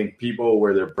 I think people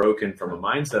where they're broken from a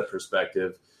mindset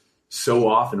perspective, so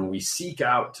often we seek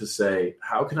out to say,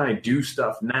 how can I do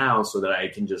stuff now so that I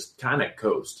can just kind of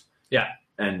coast? Yeah.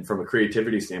 And from a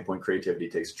creativity standpoint, creativity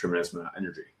takes a tremendous amount of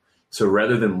energy. So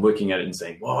rather than looking at it and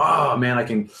saying, "Wow, man,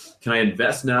 can I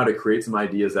invest now to create some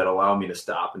ideas that allow me to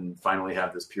stop and finally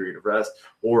have this period of rest?"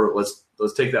 Or let's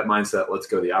take that mindset, let's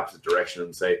go the opposite direction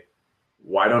and say,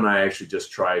 why don't I actually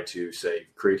just try to say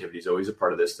creativity is always a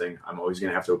part of this thing. I'm always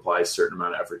going to have to apply a certain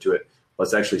amount of effort to it.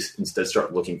 Let's actually instead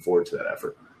start looking forward to that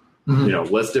effort.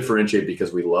 Let's differentiate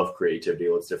because we love creativity.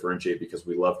 Let's differentiate because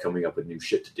we love coming up with new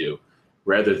shit to do,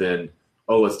 rather than,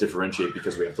 let's differentiate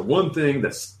because we have the one thing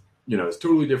that's, it's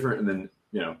totally different. And then,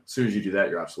 as soon as you do that,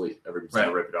 you're obsolete. Everybody's going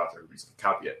to rip it off. Everybody's going to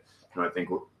copy it. I think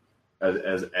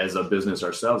as a business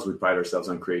ourselves, we pride ourselves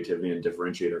on creativity and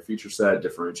differentiate our feature set,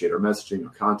 differentiate our messaging,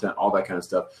 our content, all that kind of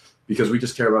stuff, because we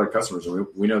just care about our customers and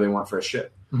we know they want fresh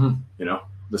shit.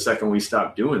 The second we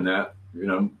stop doing that,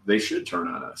 they should turn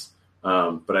on us.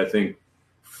 But I think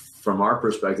from our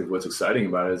perspective, what's exciting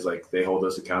about it is like they hold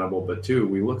us accountable, but too,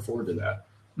 we look forward to that.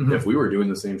 If we were doing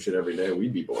the same shit every day,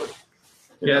 we'd be bored.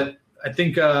 Yeah. I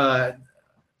think,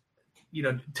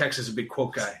 Tex is a big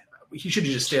quote guy. He should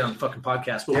have just stayed on the fucking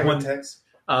podcast. But Tex.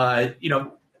 I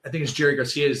think it's Jerry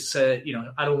Garcia said,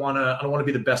 I don't want to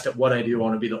be the best at what I do. I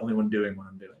want to be the only one doing what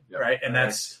I'm doing. Right. And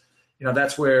that's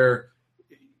where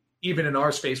even in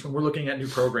our space, when we're looking at new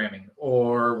programming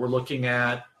or we're looking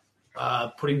at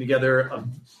putting together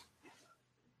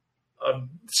a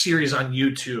series on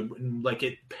YouTube and like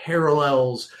it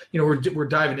parallels, we're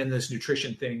diving into this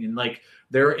nutrition thing and like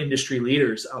there are industry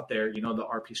leaders out there, the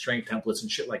RP strength templates and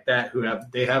shit like that who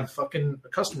have fucking a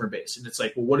customer base. And it's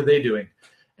like, well, what are they doing?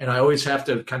 And I always have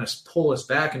to kind of pull us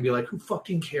back and be like, who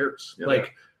fucking cares? Yeah.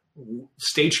 Like,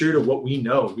 stay true to what we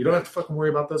know. You don't have to fucking worry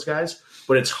about those guys,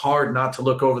 but it's hard not to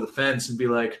look over the fence and be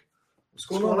like, what's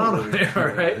going on over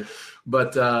there? Right.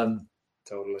 But,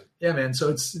 totally. Yeah, man.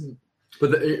 So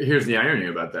here's the irony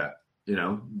about that.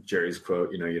 Jerry's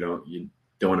quote, you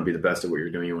don't want to be the best at what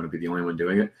you're doing. You want to be the only one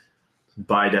doing it.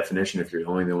 By definition, if you're the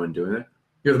only one doing it,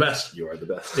 you're the best. You are the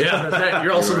best. Yeah, that's right.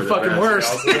 You're also the fucking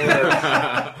worst.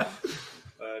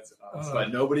 That's awesome.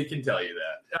 But nobody can tell you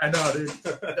that. I know,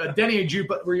 dude. Denny,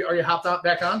 are you hopped out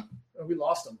back on? We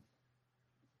lost him.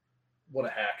 What a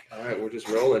hack. All right, we're just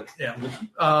rolling. Yeah.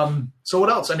 So what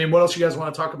else? I mean, what else you guys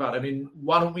want to talk about? I mean,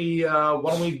 why don't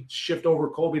we shift over,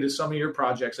 Colby, to some of your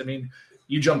projects? I mean,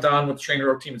 you jumped on with the Train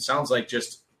Heroic team, it sounds like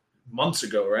just months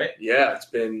ago, right? Yeah, it's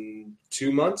been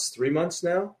 2 months, 3 months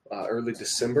now, early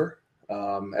December.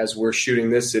 As we're shooting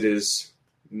this, it is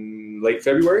late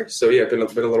February. So, yeah,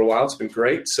 it's been a little while. It's been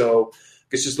great. So, I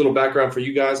guess just a little background for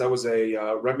you guys. I was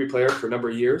a rugby player for a number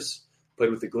of years.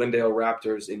 Played with the Glendale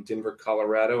Raptors in Denver,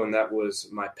 Colorado, and that was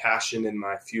my passion and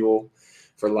my fuel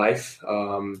for life.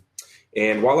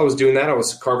 And while I was doing that, I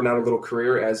was carving out a little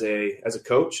career as a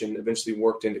coach, and eventually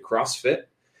worked into CrossFit.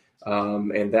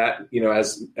 And that,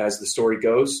 as the story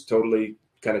goes, totally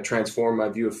kind of transformed my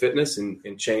view of fitness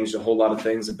and changed a whole lot of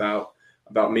things about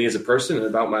me as a person and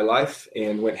about my life,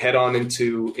 and went head on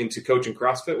into coaching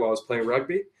CrossFit while I was playing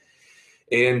rugby.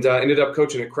 And ended up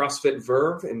coaching at CrossFit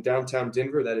Verve in downtown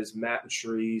Denver. That is Matt and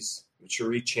Cherie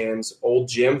Chan's old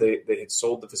gym. They had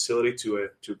sold the facility to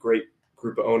a great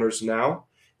group of owners now,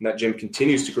 and that gym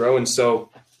continues to grow. And so,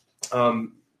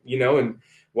 and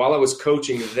while I was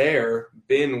coaching there,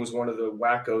 Ben was one of the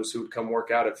wackos who would come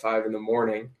work out at 5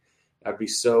 a.m. I'd be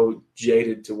so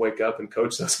jaded to wake up and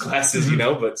coach those classes,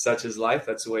 but such is life.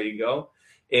 That's the way you go.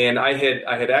 And I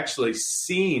had actually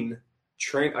seen.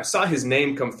 I saw his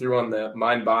name come through on the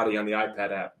MindBody on the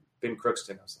iPad app, Ben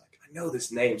Crookston. I was like, I know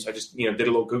this name. So I just, did a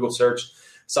little Google search,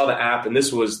 saw the app, and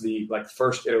this was the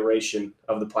first iteration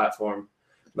of the platform.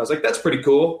 And I was like, that's pretty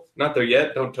cool. Not there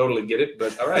yet. Don't totally get it,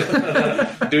 but all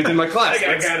right. Dude's in my class.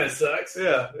 That kind of sucks.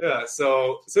 Yeah.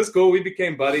 So it's cool. We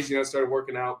became buddies, started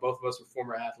working out. Both of us were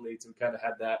former athletes and kind of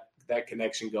had that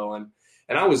connection going.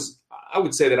 And I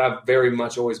would say that I've very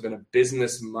much always been a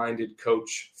business-minded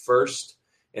coach first,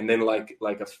 and then an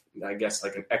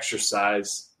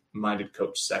exercise-minded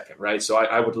coach second, right? So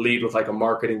I would lead with a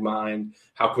marketing mind.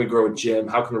 How can we grow a gym?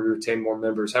 How can we retain more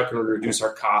members? How can we reduce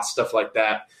our costs? Stuff like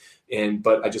that.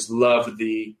 But I just love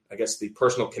the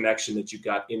personal connection that you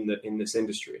got in this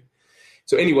industry.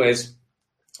 So anyways,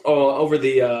 over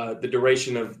the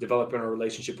duration of developing our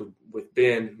relationship with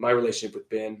Ben, my relationship with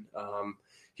Ben,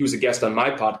 he was a guest on my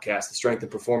podcast, the Strength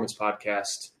and Performance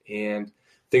podcast, and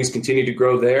things continue to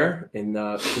grow there, and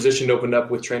position opened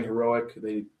up with Train Heroic.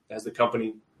 As the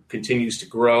company continues to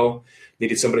grow,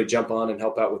 needed somebody to jump on and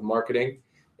help out with marketing.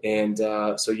 And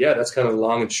that's kind of the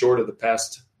long and short of the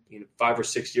past 5 or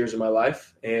 6 years of my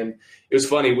life. And it was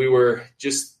funny. We were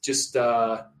just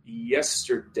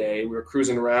yesterday, we were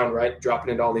cruising around, right,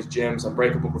 dropping into all these gyms,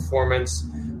 Unbreakable Performance,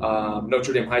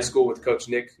 Notre Dame High School with Coach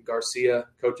Nick Garcia.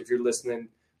 Coach, if you're listening,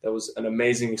 that was an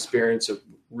amazing experience.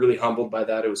 Really humbled by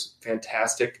that. It was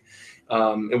fantastic.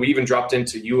 And we even dropped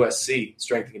into USC,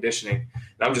 strength and conditioning.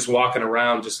 And I'm just walking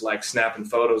around, just snapping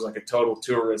photos like a total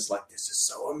tourist, this is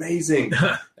so amazing.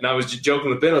 And I was just joking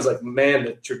with Ben. I was like, man,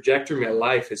 the trajectory of my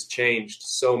life has changed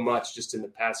so much just in the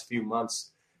past few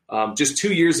months. Just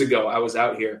 2 years ago, I was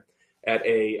out here at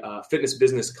a fitness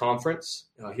business conference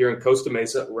here in Costa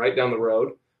Mesa, right down the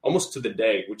road, almost to the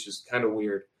day, which is kind of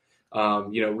weird.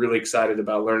 Really excited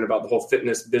about learning about the whole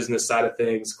fitness business side of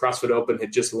things. CrossFit Open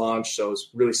had just launched, so I was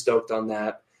really stoked on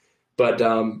that. But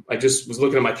I just was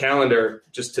looking at my calendar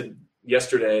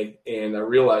yesterday, and I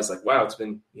realized wow, it's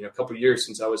been a couple of years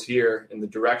since I was here, and the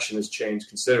direction has changed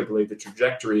considerably. The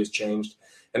trajectory has changed,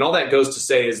 and all that goes to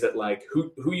say is that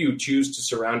who you choose to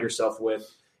surround yourself with,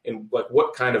 and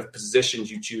what kind of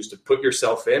positions you choose to put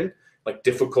yourself in,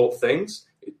 difficult things.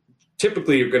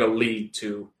 Typically you're going to lead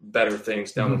to better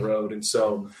things down the road. And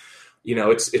so,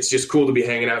 it's just cool to be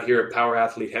hanging out here at Power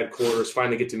Athlete headquarters,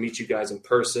 finally get to meet you guys in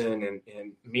person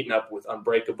and meeting up with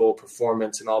Unbreakable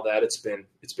Performance and all that. It's been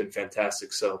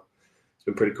fantastic. So it's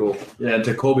been pretty cool. Yeah. And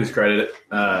to Colby's credit,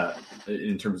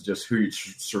 in terms of just who you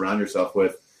surround yourself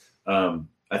with,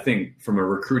 I think from a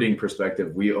recruiting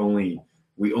perspective, we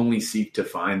only seek to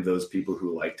find those people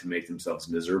who like to make themselves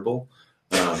miserable.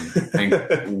 And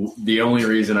the only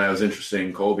reason I was interested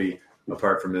in Colby,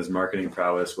 apart from his marketing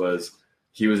prowess, was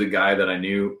he was a guy that I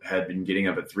knew had been getting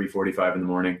up at 3:45 in the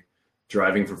morning,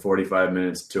 driving for 45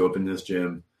 minutes to open this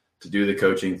gym, to do the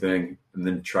coaching thing, and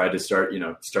then tried to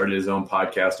started his own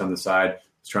podcast on the side,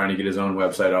 was trying to get his own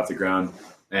website off the ground.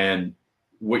 And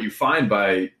what you find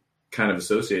by kind of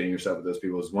associating yourself with those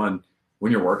people is, one,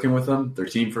 when you're working with them, they're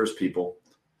team first people.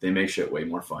 They make shit way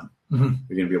more fun. Mm-hmm.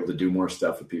 You're going to be able to do more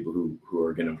stuff with people who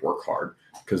are going to work hard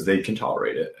because they can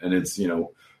tolerate it. And it's,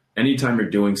 anytime you're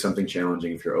doing something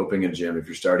challenging, if you're opening a gym, if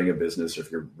you're starting a business, or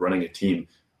if you're running a team,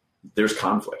 there's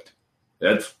conflict.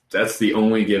 That's the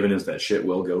only given, is that shit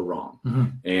will go wrong. Mm-hmm.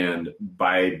 And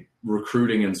by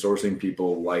recruiting and sourcing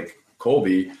people like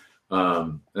Colby,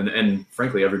 and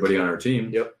frankly, everybody on our team,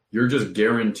 yep, you're just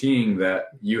guaranteeing that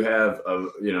you have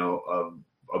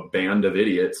a band of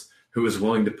idiots who is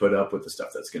willing to put up with the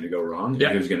stuff that's going to go wrong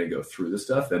and who's going to go through the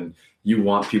stuff. And you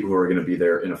want people who are going to be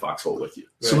there in a foxhole with you.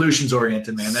 Right. Solutions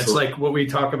oriented, man. That's like what we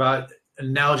talk about. An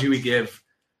analogy we give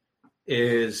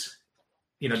is,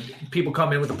 people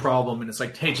come in with a problem and it's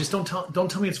like, hey, just don't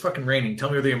tell me it's fucking raining. Tell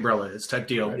me where the umbrella is, type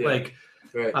deal. Right.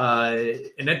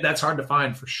 And that's hard to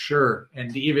find for sure.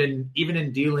 And even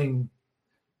in dealing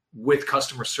with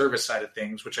customer service side of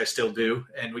things, which I still do.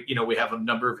 And we have a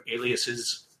number of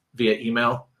aliases via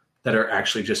email that are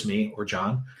actually just me or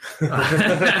John.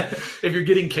 If you're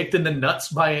getting kicked in the nuts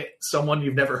by someone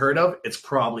you've never heard of, it's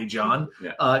probably John.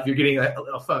 Yeah. If you're getting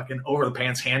a fucking over the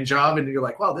pants hand job and you're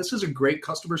like, wow, this is a great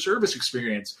customer service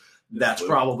experience, that's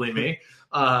probably me.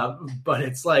 But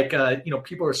it's like,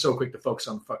 people are so quick to focus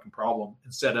on the fucking problem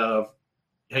instead of,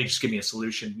 hey, just give me a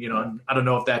solution. And I don't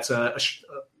know if that's a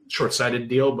short-sighted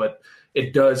deal, but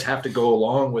it does have to go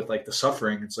along with like the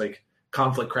suffering. It's like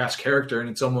conflict crafts character, and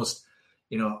it's almost,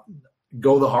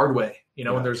 go the hard way.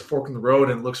 When there's a fork in the road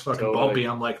and it looks fucking bumpy,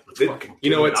 I'm like, let's fucking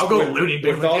I'll go loony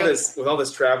bin with all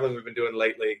this traveling we've been doing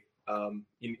lately.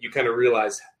 You kind of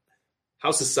realize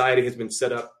how society has been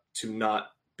set up to not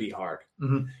be hard,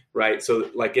 right? So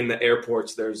like in the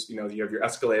airports, there's you have your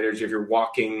escalators, you have your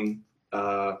walking,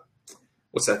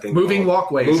 what's that thing? Moving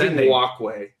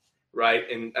walkway, right?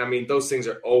 And I mean, those things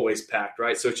are always packed,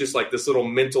 right? So it's just like this little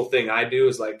mental thing I do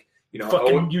is like,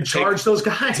 you charge those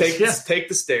guys. Take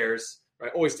the stairs, right?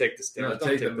 Always take the stairs. No,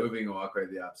 take the moving walkway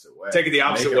the opposite way. Take it the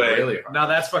opposite way. Really now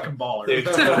that's fucking baller. Dude,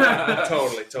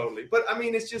 totally. But I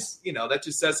mean, it's just, that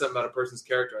just says something about a person's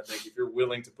character. I think if you're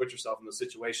willing to put yourself in those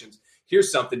situations, here's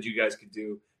something you guys could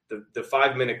do. The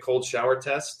 5-minute cold shower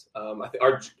test. I think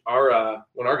one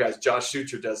of our guys, Josh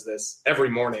Suture, does this every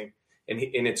morning, and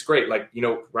it's great. Like,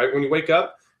 right when you wake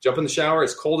up, jump in the shower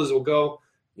as cold as it will go.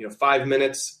 5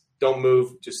 minutes. Don't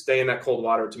move, just stay in that cold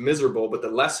water. It's miserable, but the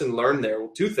lesson learned there,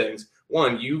 two things.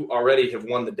 One, you already have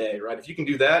won the day, right? If you can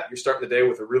do that, you're starting the day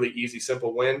with a really easy,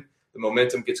 simple win. The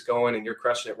momentum gets going and you're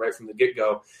crushing it right from the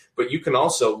get-go. But you can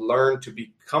also learn to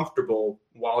be comfortable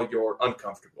while you're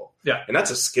uncomfortable. Yeah. And that's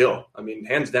a skill. I mean,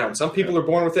 hands down. Some people are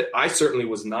born with it. I certainly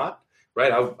was not,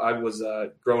 right? I was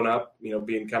growing up,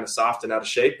 being kind of soft and out of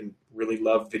shape and really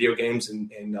loved video games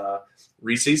and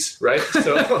Reese's, right?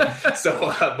 So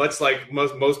much like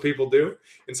most people do.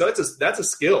 And so that's a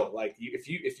skill. Like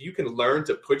if you can learn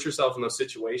to put yourself in those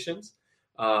situations,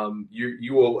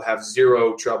 you will have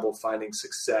zero trouble finding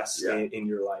success in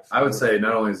your life. I would say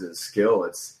not only is it a skill,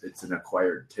 it's an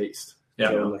acquired taste.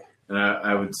 Yeah. Totally. And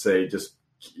I would say just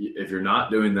if you're not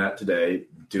doing that today,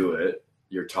 do it.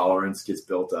 Your tolerance gets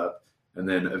built up, and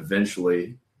then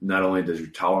eventually, not only does your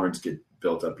tolerance get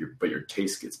built up, but your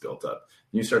taste gets built up.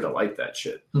 And you start to like that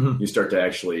shit. You start to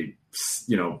actually,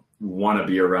 want to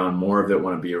be around more of it,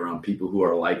 want to be around people who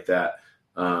are like that.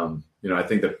 I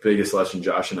think the biggest lesson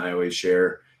Josh and I always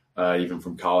share, even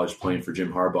from college playing for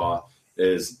Jim Harbaugh,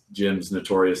 is Jim's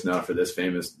notorious now for this.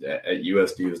 Famous at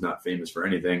USD was not famous for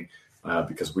anything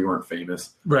because we weren't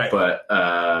famous. Right. But,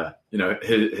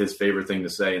 his favorite thing to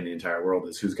say in the entire world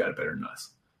is, who's got it better than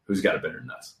us? Who's got it better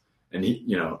than us? And he,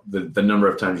 the number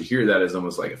of times you hear that is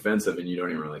almost like offensive and you don't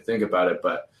even really think about it.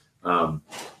 But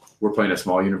we're playing a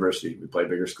small university. We play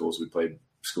bigger schools. We played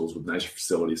schools with nicer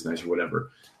facilities, nicer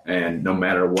whatever. And no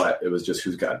matter what, it was just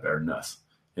who's got it better than us.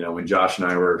 When Josh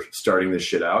and I were starting this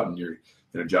shit out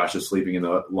and Josh is sleeping in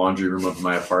the laundry room of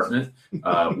my apartment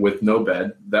with no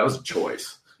bed, that was a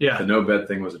choice. Yeah. The no bed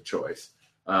thing was a choice.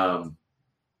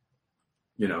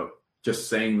 Just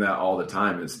saying that all the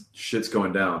time is shit's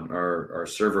going down. Our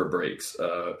server breaks.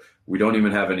 We don't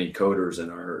even have any coders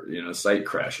and our site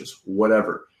crashes,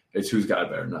 whatever. It's who's got it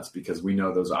better than us, because we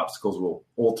know those obstacles will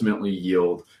ultimately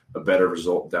yield a better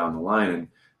result down the line. And,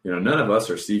 none of us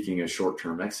are seeking a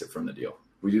short-term exit from the deal.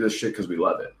 We do this shit because we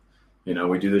love it.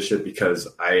 We do this shit because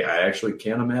I actually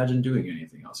can't imagine doing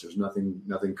anything else. There's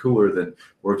nothing cooler than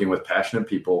working with passionate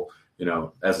people,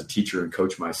 as a teacher and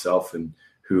coach myself, and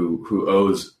who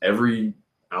owes every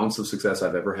ounce of success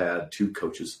I've ever had to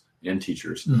coaches and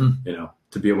teachers,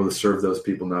 to be able to serve those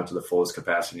people now to the fullest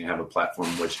capacity and have a platform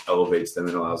which elevates them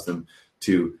and allows them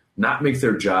to not make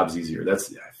their jobs easier. I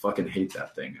fucking hate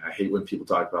that thing. I hate when people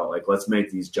talk about like, let's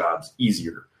make these jobs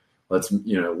easier. Let's,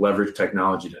 leverage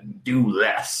technology to do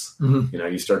less.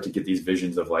 You start to get these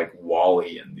visions of like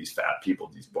Wall-E and these fat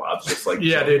people, these blobs just like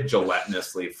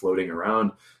gelatinously floating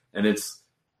around. And it's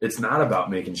not about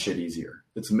making shit easier.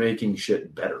 It's making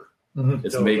shit better.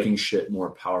 It's making shit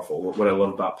more powerful. What I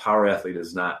love about Power Athlete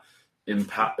is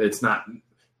it's not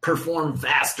perform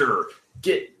faster,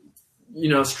 get,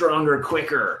 stronger,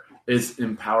 quicker. It's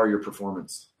empower your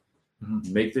performance.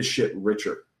 Make this shit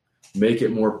richer, make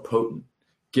it more potent,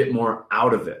 get more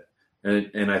out of it.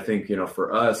 And I think,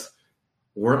 for us,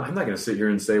 I'm not going to sit here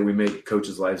and say we make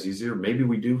coaches' lives easier. Maybe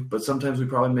we do, but sometimes we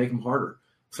probably make them harder.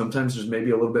 Sometimes there's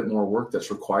maybe a little bit more work that's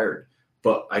required.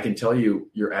 But I can tell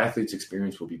you your athlete's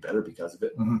experience will be better because of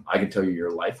it. I can tell you your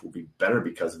life will be better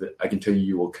because of it. I can tell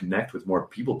you will connect with more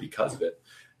people because of it.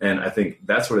 And I think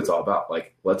that's what it's all about.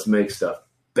 Like, let's make stuff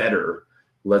better.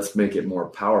 Let's make it more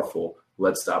powerful.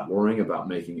 Let's stop worrying about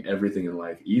making everything in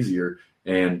life easier.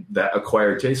 And that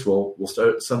acquired taste will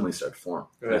suddenly start to form.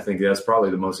 Right. And I think that's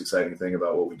probably the most exciting thing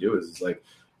about what we do is it's like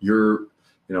we're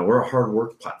a hard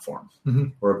work platform.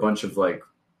 We're a bunch of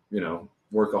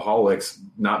workaholics,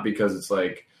 not because it's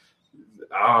like,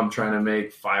 I'm trying to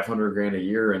make $500,000 a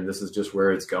year and this is just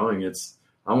where it's going.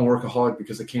 I'm a workaholic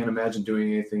because I can't imagine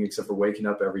doing anything except for waking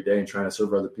up every day and trying to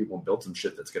serve other people and build some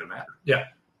shit that's going to matter. Yeah.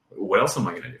 What else am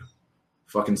I going to do?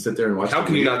 Fucking sit there and watch. How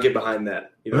can you not get behind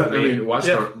that? You know what I mean? Watch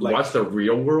the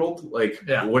real world. Like,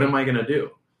 what am I going to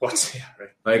do? Right.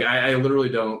 Like, I literally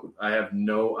don't. I have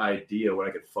no idea what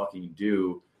I could fucking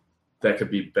do that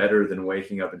could be better than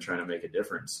waking up and trying to make a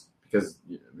difference. Because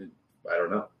I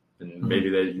don't know. And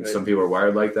maybe some people are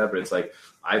wired like that, but it's like,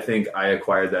 I think I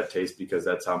acquired that taste because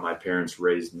that's how my parents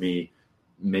raised me.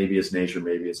 Maybe it's nature,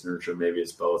 maybe it's nurture, maybe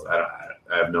it's both. I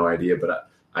have no idea, but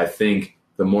I think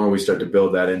the more we start to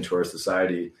build that into our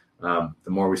society, the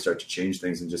more we start to change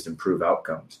things and just improve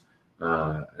outcomes.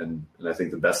 And I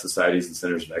think the best societies and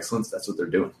centers of excellence, that's what they're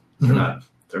doing. They're not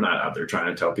out there trying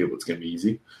to tell people it's going to be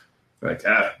easy. Like,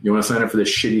 you want to sign up for this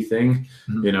shitty thing?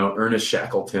 Ernest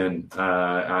Shackleton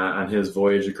on his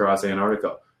voyage across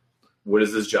Antarctica. What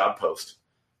is this job post?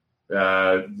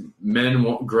 Great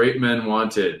men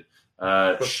wanted.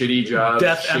 Shitty job.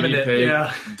 Death shitty imminent. pay.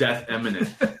 Yeah. Death imminent.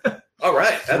 All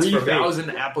right. That's 3,000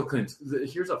 applicants.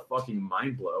 Here's a fucking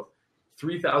mind blow.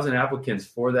 3,000 applicants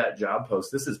for that job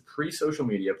post. This is pre-social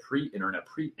media, pre-internet,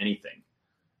 pre-anything.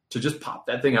 To just pop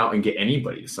that thing out and get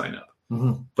anybody to sign up.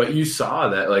 But you saw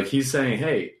that, like, he's saying,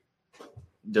 hey,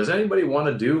 does anybody want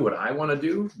to do what I want to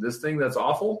do? This thing that's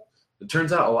awful? It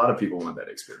turns out a lot of people want that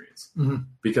experience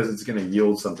because it's going to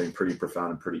yield something pretty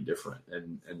profound and pretty different.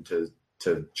 And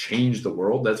to change the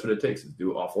world, that's what it takes, is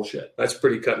do awful shit. That's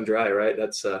pretty cut and dry, right?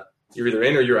 That's you're either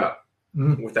in or you're out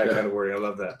with that kind of wording. I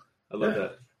love that.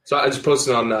 That. So I just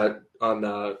posted on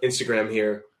Instagram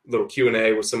here, a little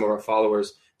Q&A with some of our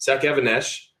followers. Zach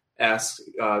Evanesh asks,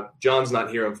 John's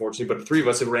not here, unfortunately, but the three of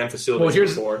us have ran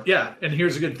facilities before. Yeah, and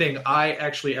here's a good thing. I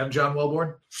actually am John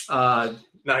Wellborn.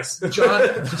 Nice. John,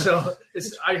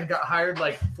 I got hired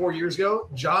like 4 years ago.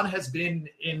 John has been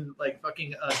in like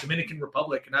fucking Dominican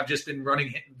Republic, and I've just been running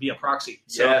him via proxy.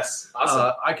 So, yes,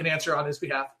 awesome. I can answer on his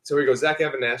behalf. So here we go. Zach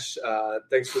Evanesh,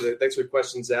 thanks for the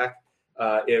question, Zach.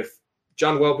 If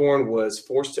John Wellborn was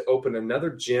forced to open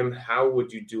another gym, how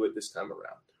would you do it this time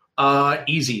around?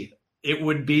 Easy. It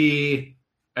would be,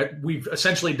 we've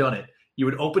essentially done it. You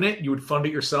would open it, you would fund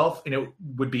it yourself, and it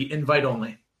would be invite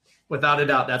only. Without a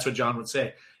doubt, that's what John would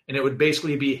say. And it would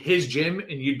basically be his gym,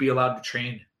 and you'd be allowed to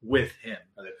train with him.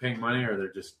 Are they paying money, or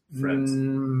they're just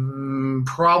friends?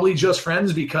 Probably just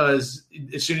friends, because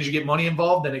as soon as you get money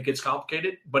involved, then it gets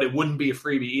complicated. But it wouldn't be a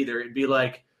freebie either. It'd be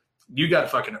like, you got to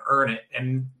fucking earn it.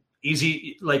 And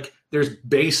easy, like, there's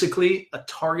basically a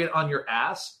target on your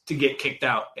ass to get kicked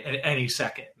out at any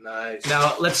second. Nice.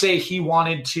 Now, let's say he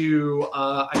wanted to,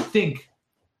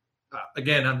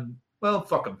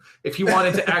 fuck him. If he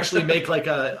wanted to actually make like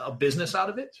a business out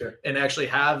of it, sure, and actually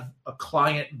have a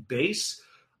client base,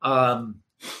 God,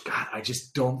 I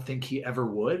just don't think he ever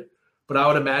would. But I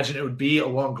would imagine it would be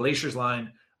along Glacier's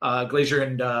line. Glacier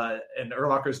and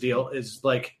Urlacher's deal is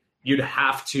like, you'd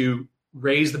have to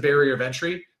raise the barrier of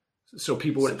entry so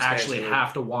people would actually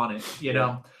have to want it, you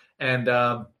know? And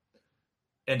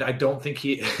I don't think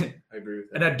I agree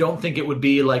with that. And I don't think it would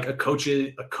be like a coach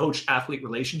athlete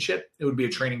relationship. It would be a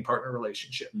training partner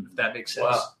relationship, if that makes sense.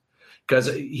 Wow. Because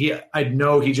I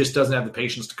know he just doesn't have the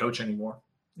patience to coach anymore,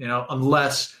 you know,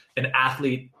 unless an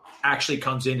athlete actually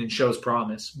comes in and shows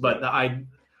promise. But the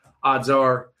odds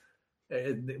are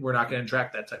we're not going to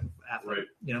attract that type of athlete, right?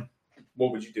 You know.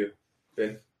 What would you do,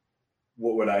 Ben?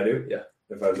 What would I do? Yeah.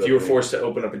 If you were forced to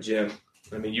open up a gym,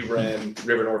 I mean, you ran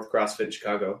River North CrossFit in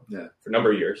Chicago for a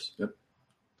number of years. Yep.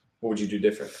 What would you do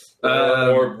different?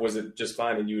 Or was it just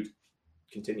fine and you would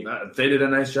continue? They did a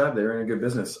nice job. They were in a good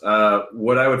business.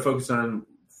 What I would focus on,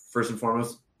 first and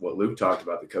foremost, what Luke talked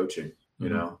about, the coaching, you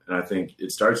know, and I think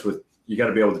it starts with, you got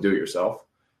to be able to do it yourself,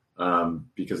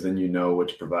 because then you know what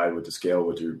to provide, what to scale,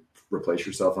 what to replace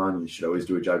yourself on. You should always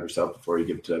do a job yourself before you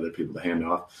give it to other people to hand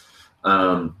off.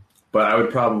 But I would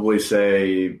probably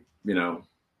say, you know,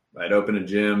 I'd open a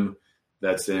gym,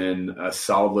 that's in a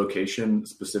solid location,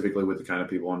 specifically with the kind of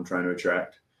people I'm trying to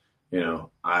attract.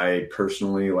 I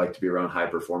personally like to be around high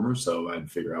performers, so I'd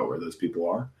figure out where those people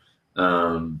are.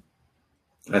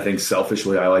 I think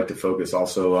selfishly, I like to focus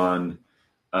also on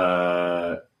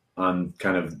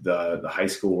kind of the high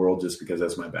school world, just because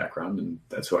that's my background and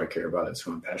that's who I care about. That's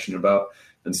who I'm passionate about.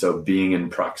 And so being in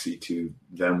proxy to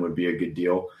them would be a good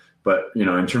deal. But,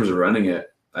 in terms of running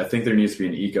it, I think there needs to be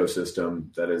an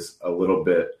ecosystem that is a little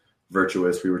bit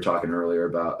virtuous. We were talking earlier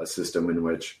about a system in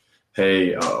which,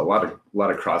 hey, a lot of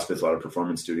CrossFits, a lot of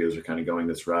performance studios are kind of going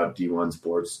this route. D1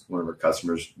 Sports, one of our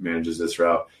customers, manages this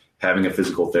route, having a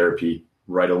physical therapy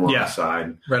right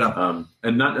alongside. Yeah, right on.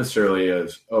 And not necessarily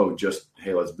as, just,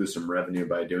 hey, let's boost some revenue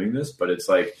by doing this. But it's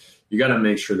like, you got to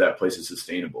make sure that place is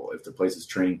sustainable. If the place is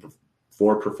training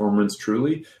for performance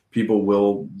truly,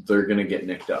 they're going to get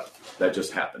nicked up. That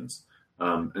just happens.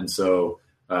 And so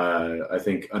I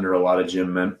think under a lot of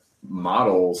gym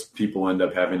models, people end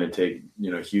up having to take,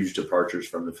 huge departures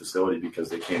from the facility because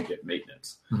they can't get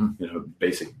maintenance,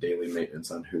 basic daily maintenance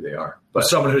on who they are. But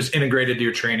someone who's integrated to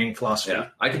your training philosophy. Yeah,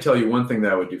 I can tell you one thing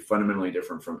that I would do fundamentally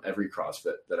different from every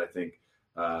CrossFit that I think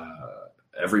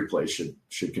every place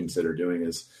should consider doing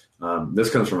is,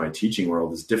 this comes from my teaching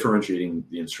world, is differentiating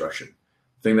the instruction.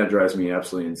 The thing that drives me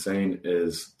absolutely insane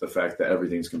is the fact that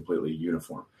everything's completely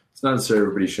uniform. It's not necessarily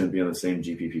everybody shouldn't be on the same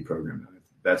GPP program.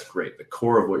 That's great. The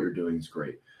core of what you're doing is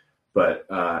great. But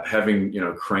having,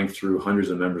 cranked through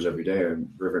hundreds of members every day, and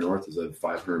River North is a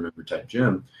 500-member type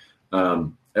gym,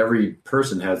 every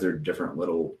person has their different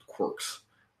little quirks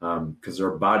because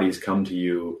their bodies come to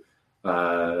you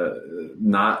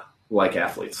not like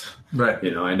athletes. Right.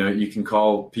 I know you can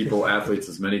call people athletes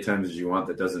as many times as you want.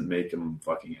 That doesn't make them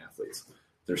fucking athletes.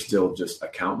 They're still just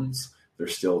accountants. They're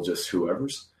still just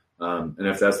whoever's. And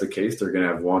if that's the case, they're going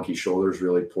to have wonky shoulders,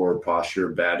 really poor posture,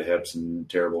 bad hips, and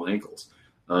terrible ankles.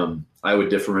 I would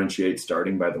differentiate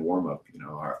starting by the warm-up.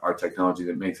 Our technology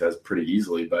that makes that pretty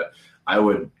easily, but I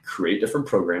would create different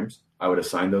programs. I would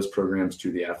assign those programs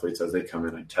to the athletes as they come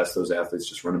in. I test those athletes,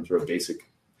 just run them through a basic.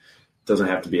 It doesn't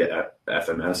have to be a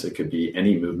FMS. It could be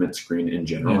any movement screen in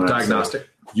general. Yeah, diagnostic.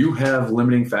 You have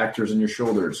limiting factors in your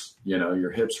shoulders.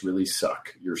 Your hips really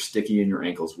suck. You're sticky in your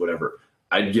ankles, whatever.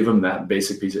 I'd give them that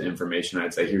basic piece of information.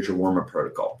 I'd say, here's your warm-up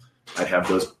protocol. I'd have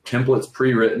those templates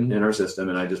pre-written in our system,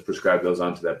 and I just prescribe those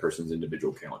onto that person's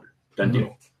individual calendar. Done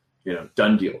deal.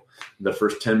 Done deal. The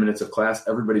first 10 minutes of class,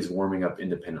 everybody's warming up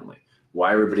independently.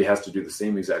 Why everybody has to do the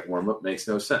same exact warm-up makes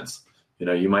no sense.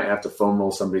 You might have to foam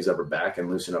roll somebody's upper back and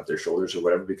loosen up their shoulders or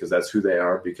whatever because that's who they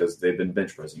are because they've been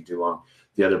bench pressing too long.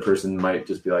 The other person might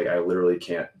just be like, I literally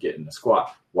can't get in a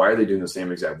squat. Why are they doing the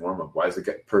same exact warm-up? Why is the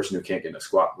person who can't get in a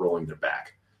squat rolling their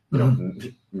back?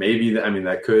 Maybe,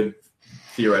 that could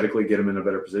theoretically get them in a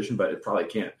better position, but it probably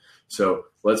can't. So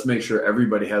let's make sure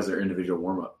everybody has their individual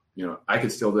warm-up. I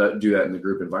could still do that in the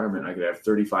group environment. I could have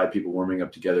 35 people warming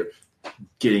up together,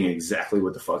 getting exactly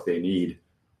what the fuck they need.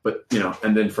 But,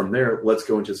 and then from there, let's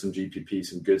go into some GPP,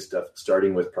 some good stuff,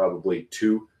 starting with probably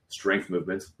 2 strength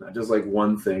movements, not just like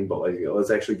one thing, but let's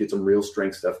actually get some real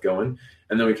strength stuff going.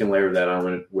 And then we can layer that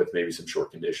on with maybe some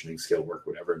short conditioning, skill work,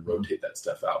 whatever, and rotate that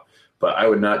stuff out. But I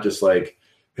would not just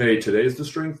hey, today's the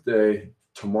strength day.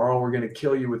 Tomorrow we're going to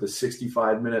kill you with a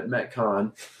 65-minute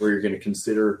Metcon where you're going to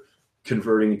consider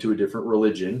converting to a different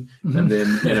religion. And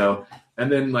then,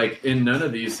 and then in none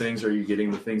of these things are you getting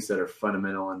the things that are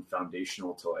fundamental and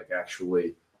foundational to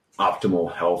actually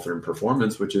optimal health and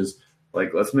performance, which is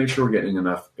let's make sure we're getting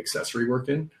enough accessory work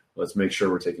in. Let's make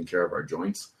sure we're taking care of our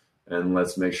joints, and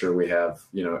let's make sure we have,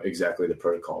 exactly the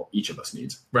protocol each of us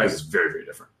needs. Right. It's very, very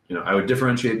different. I would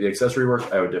differentiate the accessory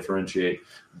work. I would differentiate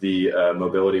the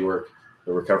mobility work,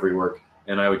 the recovery work,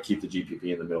 and I would keep the GPP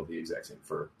in the middle the exact same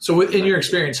for. So in your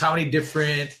experience, how many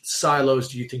different silos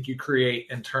do you think you create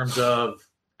in terms of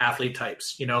athlete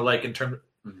types? In terms,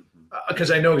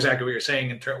 because I know exactly what you're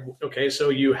saying so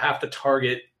you have to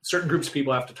target certain groups of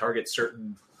people, have to target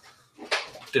certain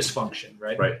dysfunction,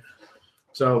 right? Right.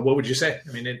 So what would you say?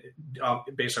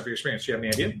 Based off your experience, do you have any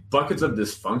idea? Buckets of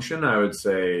dysfunction, I would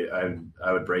say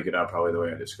I would break it out probably the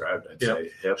way I described. I'd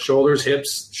say hips. Shoulders,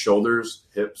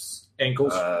 hips,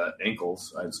 ankles.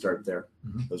 Ankles, I'd start there.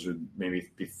 Those would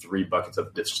maybe be 3 buckets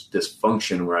of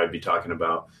dysfunction where I'd be talking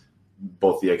about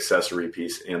both the accessory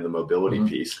piece and the mobility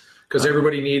piece. Because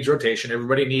everybody needs rotation.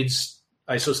 Everybody needs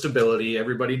isostability.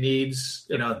 Everybody needs,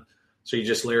 so you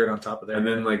just layer it on top of that. And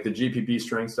then the GPP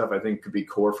strength stuff, I think could be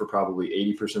core for probably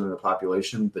 80% of the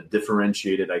population. The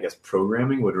differentiated,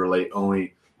 programming would relate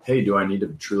only, hey, do I need to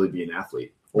truly be an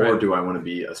athlete? Or do I want to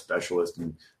be a specialist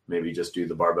and maybe just do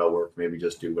the barbell work, maybe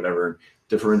just do whatever, and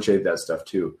differentiate that stuff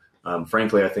too.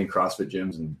 Frankly, I think CrossFit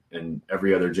gyms and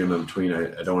every other gym in between,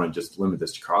 I don't want to just limit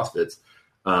this to CrossFits.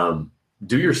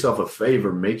 Do yourself a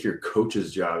favor, make your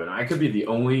coach's job. And I could be the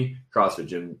only CrossFit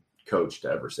gym coach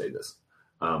to ever say this.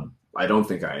 I don't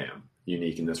think I am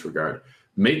unique in this regard.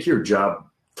 Make your job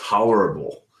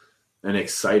tolerable and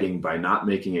exciting by not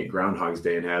making it Groundhog's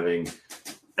Day and having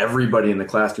everybody in the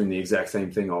class doing the exact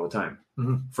same thing all the time.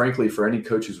 Mm-hmm. Frankly, for any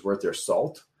coach who's worth their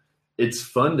salt, it's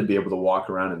fun to be able to walk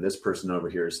around and this person over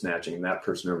here is snatching and that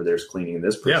person over there is cleaning and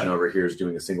this person over here is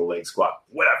doing a single leg squat.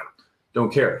 Whatever.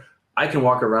 Don't care. I can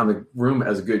walk around the room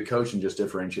as a good coach and just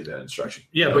differentiate that instruction.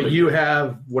 Yeah, but you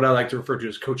have what I like to refer to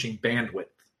as coaching bandwidth.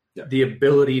 Yeah. The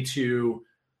ability to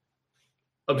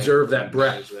observe that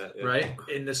breadth, right?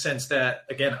 In the sense that,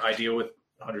 again, I deal with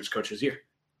hundreds of coaches a year.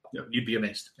 Yep. You'd be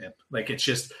amazed, man. Like, it's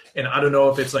just, and I don't know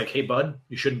if it's like, hey, bud,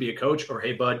 you shouldn't be a coach, or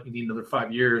hey, bud, you need another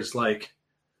 5 years. Like,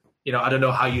 I don't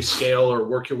know how you scale or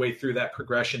work your way through that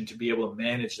progression to be able to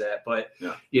manage that. But,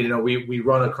 we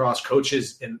run across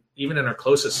coaches, and even in our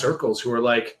closest circles, who are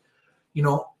like,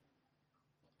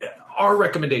 our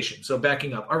recommendation. So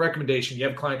backing up, our recommendation, you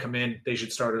have a client come in, they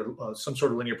should start some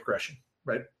sort of linear progression,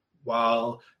 right?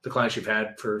 While the clients you've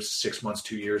had for 6 months,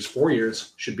 2 years, 4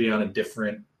 years should be on a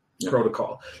different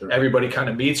protocol. Sure. Everybody kind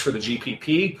of meets for the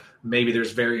GPP. Maybe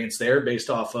there's variance there based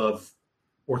off of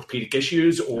orthopedic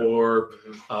issues or,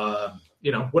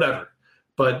 whatever.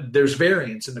 But there's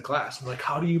variance in the class. I'm like,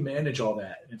 how do you manage all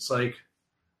that? And it's like,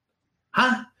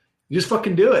 you just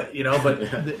fucking do it,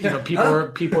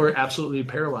 but people are absolutely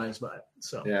paralyzed by it.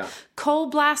 So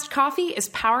Cold Blast Coffee is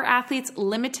Power Athlete's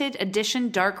limited edition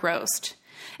dark roast.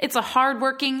 It's a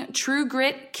hardworking, true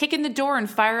grit, kick in the door and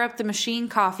fire up the machine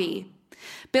coffee.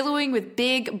 Billowing with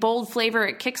big, bold flavor,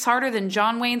 it kicks harder than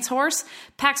John Wayne's horse,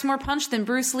 packs more punch than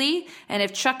Bruce Lee, and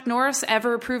if Chuck Norris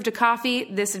ever approved a coffee,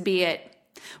 this would be it.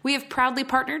 We have proudly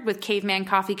partnered with Caveman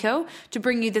Coffee Co. to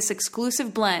bring you this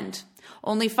exclusive blend.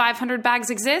 Only 500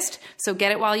 bags exist, so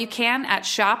get it while you can at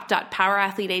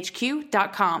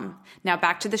shop.powerathletehq.com. Now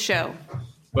back to the show.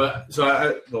 But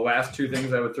the last two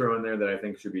things I would throw in there that I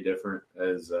think should be different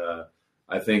is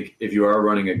I think if you are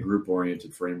running a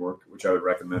group-oriented framework, which I would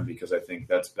recommend because I think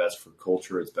that's best for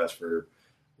culture, it's best for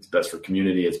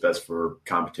community, it's best for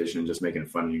competition, and just making it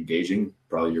fun and engaging.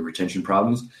 Probably your retention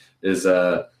problems is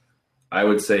I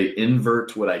would say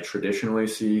invert what I traditionally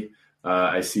see.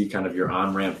 I see kind of your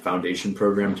on-ramp foundation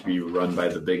program to be run by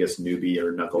the biggest newbie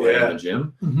or knucklehead in the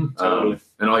gym. Mm-hmm. Totally.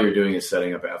 And all you're doing is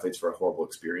setting up athletes for a horrible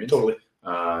experience. Totally.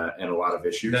 And a lot of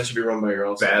issues. That should be run by your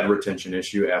own bad retention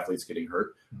issue, athletes getting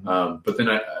hurt. Mm-hmm. But then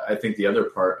I think the other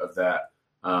part of that,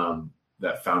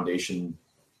 that foundation,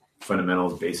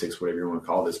 fundamentals, basics, whatever you want to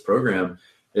call this program,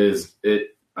 is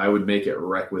I would make it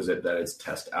requisite that it's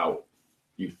test out.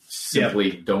 You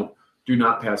simply do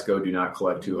not pass go, do not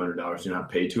collect $200, do not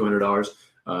pay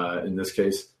 $200 in this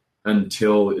case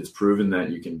until it's proven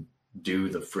that you can do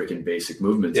the freaking basic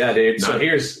movements. Yeah, dude. So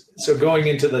going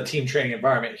into the team training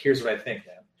environment, here's what I think,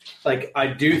 man. Like, I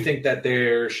do think that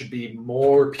there should be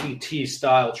more PT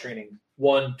style training,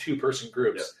 1-2 person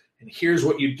groups. Yeah. And here's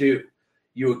what you do.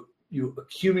 You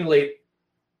accumulate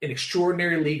an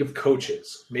extraordinary league of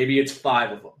coaches. Maybe it's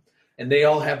 5 of them. And they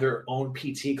all have their own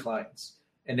PT clients.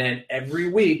 And then every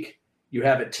week you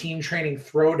have a team training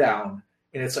throwdown,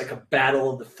 and it's like a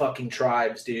battle of the fucking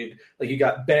tribes, dude. Like, you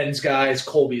got Ben's guys,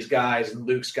 Colby's guys, and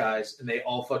Luke's guys, and they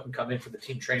all fucking come in for the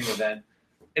team training event.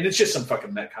 And it's just some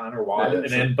fucking Metcon or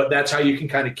WOD. But that's how you can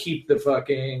kind of keep the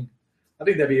fucking – I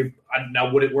think that'd be – now,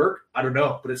 would it work? I don't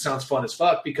know. But it sounds fun as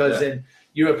fuck because then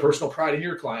you have personal pride in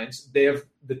your clients. They have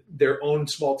their own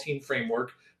small team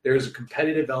framework. There's a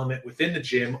competitive element within the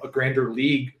gym, a grander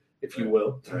league, if you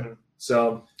will. Right.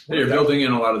 So you're building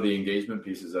in a lot of the engagement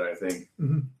pieces that I think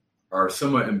are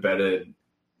somewhat embedded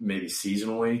maybe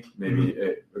seasonally. Maybe,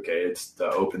 it's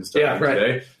the open stuff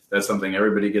today. That's something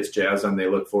everybody gets jazzed on. They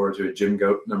look forward to it. Gym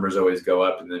numbers always go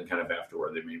up, and then kind of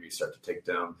afterward they maybe start to take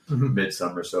down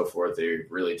midsummer, so forth. They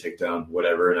really take down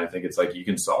whatever. And I think it's like you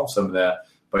can solve some of that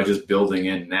by just building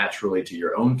in naturally to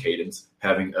your own cadence,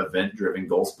 having event-driven,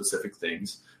 goal-specific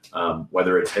things.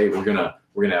 Whether it's, hey, we're gonna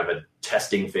have a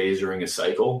testing phase during a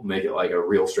cycle, make it like a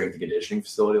real strength and conditioning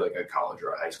facility, like a college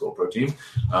or a high school pro team,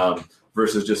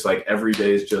 versus just like every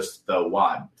day is just the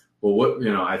WOD. Well,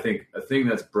 I think a thing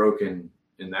that's broken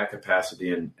in that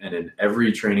capacity and in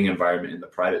every training environment in the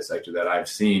private sector that I've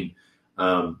seen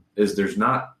is there's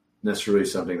not necessarily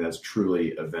something that's truly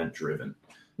event-driven.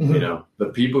 Mm-hmm. The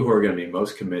people who are going to be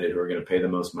most committed, who are going to pay the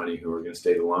most money, who are going to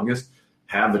stay the longest,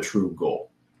 have a true goal.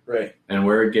 Right. And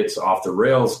where it gets off the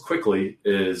rails quickly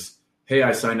is, hey,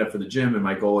 I signed up for the gym and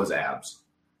my goal is abs.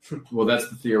 Well, that's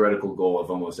the theoretical goal of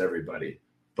almost everybody.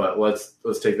 But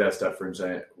let's take that step for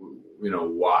instance.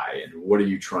 Why and what are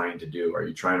you trying to do? Are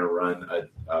you trying to run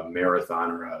a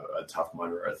marathon or a Tough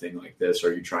Mudder or a thing like this?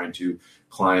 Are you trying to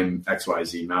climb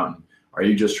XYZ mountain? Are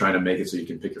you just trying to make it so you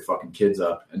can pick your fucking kids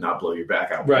up and not blow your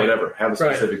back out? Right. Whatever. Have a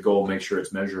specific goal. Make sure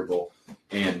it's measurable.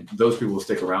 And those people will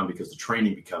stick around because the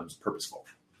training becomes purposeful.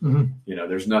 Mm-hmm.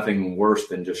 There's nothing worse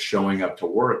than just showing up to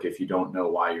work if you don't know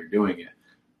why you're doing it.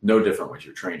 No different with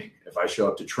your training. If I show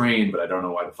up to train, but I don't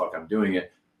know why the fuck I'm doing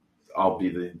it, I'll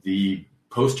be the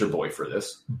poster boy for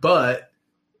this. But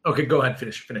okay, go ahead,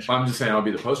 finish. I'm just saying I'll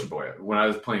be the poster boy. When I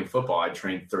was playing football, I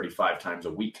trained 35 times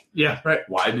a week. Yeah, right.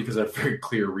 Why? Because I have a very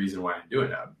clear reason why I'm doing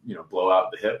that. Blow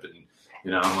out the hip,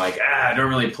 and I'm like, I don't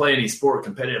really play any sport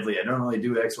competitively. I don't really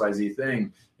do XYZ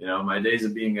thing. My days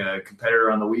of being a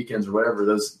competitor on the weekends or whatever,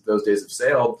 those days have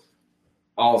sailed.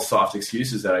 All soft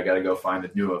excuses that I got to go find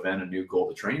a new event, a new goal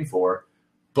to train for.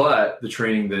 But the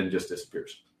training then just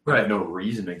disappears. Right. I have no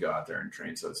reason to go out there and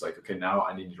train. So it's like, okay, now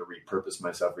I need to repurpose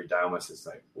myself, redial myself. It's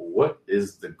like, what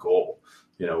is the goal?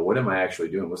 What am I actually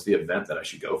doing? What's the event that I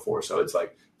should go for? So it's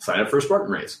like, sign up for a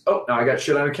Spartan race. Oh, now I got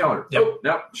shit on a calendar. Yep. Oh,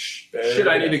 now shit,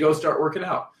 I need to go start working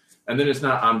out. And then it's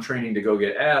not, I'm training to go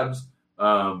get abs,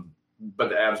 but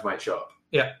the abs might show up.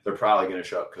 Yeah. They're probably going to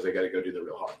show up because they got to go do the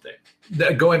real hard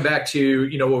thing. Going back to,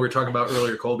 what we were talking about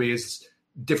earlier, Colby, is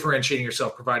differentiating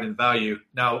yourself, providing value.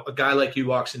 Now, a guy like you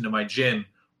walks into my gym,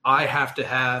 I have to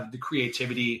have the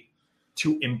creativity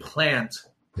to implant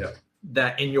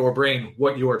that in your brain,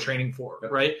 what you are training for,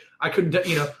 right? I couldn't,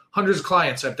 hundreds of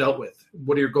clients I've dealt with.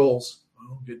 What are your goals?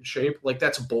 Oh, get in shape. Like,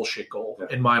 that's a bullshit goal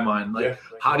in my mind. Like,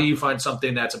 how do you find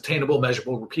something that's obtainable,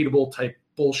 measurable, repeatable type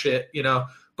bullshit,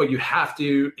 but you have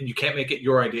to, and you can't make it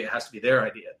your idea. It has to be their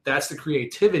idea. That's the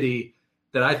creativity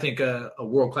that I think a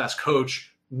world-class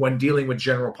coach, when dealing with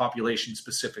general population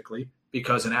specifically,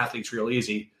 because an athlete's real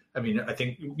easy. I mean, I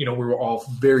think, we were all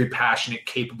very passionate,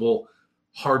 capable,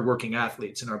 hardworking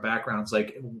athletes in our backgrounds.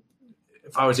 Like,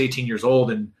 if I was 18 years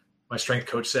old and my strength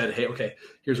coach said, hey, okay,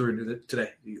 here's what we're going to do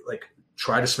today. Like,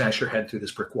 try to smash your head through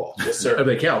this brick wall. Yes, sir. I'd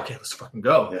be like, yeah, okay, let's fucking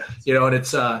go. Yeah. And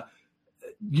it's,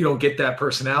 you don't get that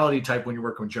personality type when you're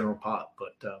working with general pop.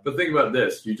 But think about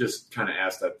this. You just kind of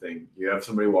asked that thing. You have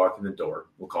somebody walk in the door.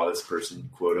 We'll call this person,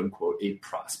 quote unquote, a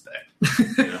prospect.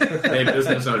 Hey,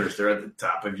 business owners, they're at the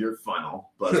top of your funnel.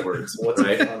 Buzzwords,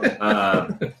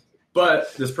 right?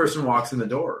 But this person walks in the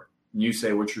door. And you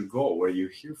say, what's your goal? What are you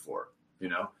here for?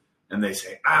 And they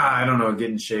say, I don't know,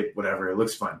 get in shape, whatever. It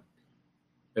looks fun.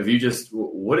 What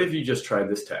if you just tried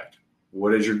this tact?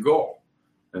 What is your goal?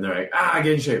 And they're like,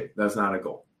 get in shape. That's not a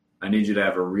goal. I need you to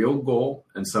have a real goal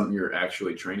and something you're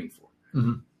actually training for.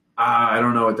 Mm-hmm. I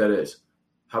don't know what that is.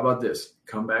 How about this?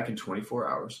 Come back in 24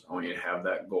 hours. I want you to have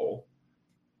that goal.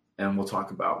 And we'll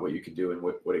talk about what you can do and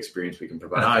what experience we can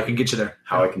provide. How I can get you there.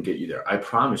 How I can get you there. I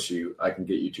promise you I can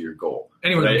get you to your goal.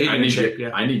 Anyone can get you in shape.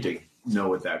 I need to know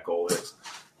what that goal is.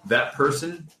 That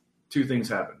person, two things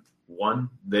happen. One,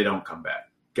 they don't come back.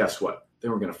 Guess what? They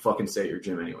were going to fucking stay at your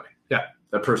gym anyway. Yeah.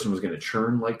 That person was going to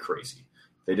churn like crazy.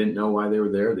 They didn't know why they were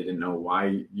there. They didn't know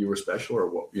why you were special or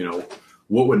what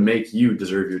would make you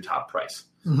deserve your top price.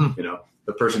 Mm-hmm.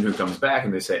 The person who comes back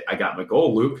and they say, I got my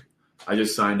goal, Luke. I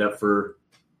just signed up for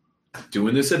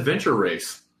doing this adventure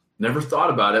race. Never thought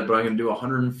about it, but I'm going to do a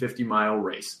 150-mile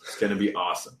race. It's going to be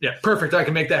awesome. Yeah, perfect. I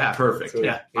can make that happen. Perfect. So,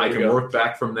 yeah, I can work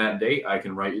back from that date. I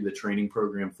can write you the training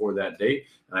program for that date,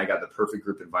 and I got the perfect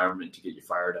group environment to get you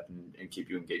fired up and keep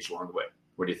you engaged along the way.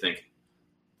 What do you think?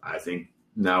 I think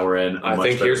now we're in. I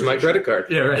think here's my credit card.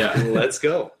 Yeah, right. Yeah, let's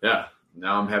go. Yeah.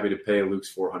 Now I'm happy to pay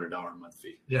Luke's $400 a month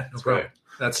fee. Yeah, no problem. Right.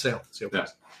 That's sale. Yeah.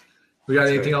 We got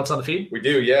anything else on the feed? We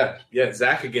do, yeah. Yeah,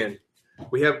 Zach again.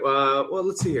 We have,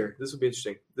 let's see here. This will be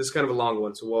interesting. This is kind of a long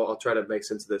one, so I'll try to make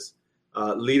sense of this.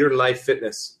 Leader Life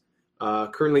Fitness.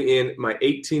 Currently in my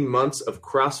 18 months of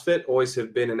CrossFit, always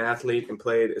have been an athlete and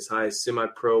played as high as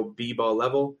semi-pro B-ball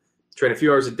level. Train a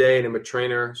few hours a day, and I'm a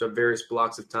trainer, so I have various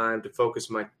blocks of time to focus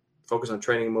on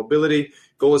training and mobility.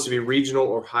 Goal is to be regional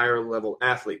or higher level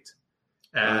athlete.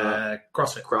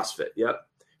 CrossFit, yep.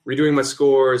 Redoing my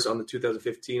scores on the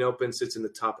 2015 Open, sits in the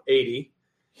top 80.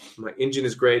 My engine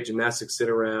is great. Gymnastics sit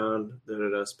around.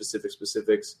 Specifics.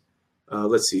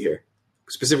 Let's see here.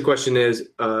 Specific question is,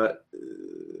 my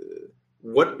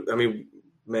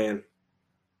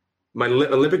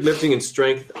Olympic lifting and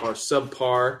strength are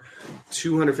subpar.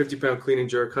 250-pound clean and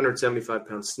jerk,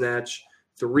 175-pound snatch,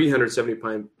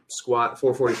 370-pound squat,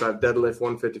 445 deadlift,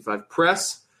 155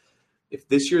 press. If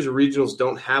this year's regionals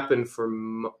don't happen for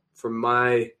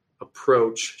my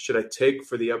approach, should I take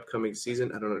for the upcoming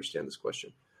season? I don't understand this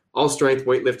question. All strength,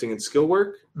 weightlifting, and skill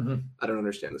work? Mm-hmm. I don't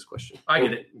understand this question. I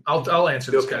get it. I'll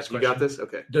answer this guy's question. You got this?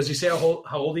 Okay. Does he say how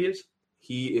old he is?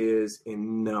 He is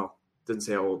doesn't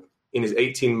say how old. In his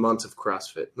 18 months of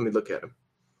CrossFit. Let me look at him.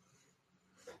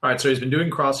 All right, so he's been doing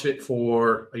CrossFit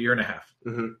for a year and a half.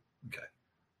 Mm-hmm. Okay.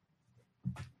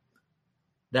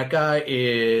 That guy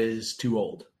is too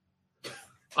old.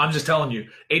 I'm just telling you,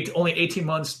 only 18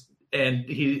 months, and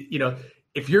he,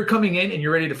 if you're coming in and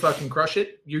you're ready to fucking crush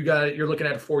it, you're looking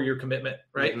at a 4-year commitment,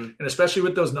 right? Mm-hmm. And especially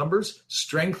with those numbers,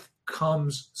 strength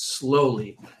comes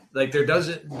slowly. Like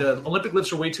the Olympic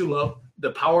lifts are way too low.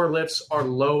 The power lifts are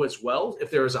low as well. If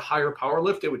there was a higher power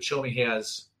lift, it would show me he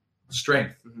has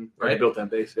strength, right? Built-in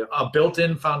base, yeah. A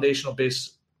built-in foundational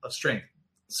base of strength.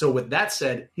 So with that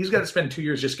said, he's got to spend 2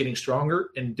 years just getting stronger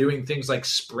and doing things like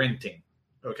sprinting,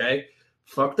 okay?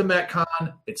 Fuck the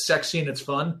Metcon. It's sexy and it's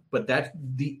fun, but that's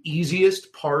the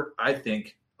easiest part, I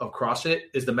think, of CrossFit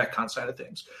is the Metcon side of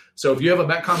things. So if you have a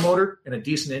Metcon motor and a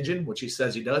decent engine, which he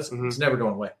says he does, it's never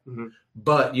going away. Mm-hmm.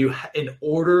 But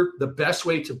the best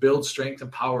way to build strength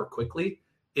and power quickly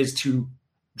is to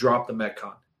drop the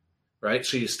Metcon, right?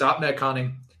 So you stop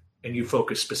Metconing and you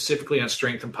focus specifically on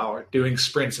strength and power, doing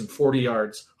sprints in 40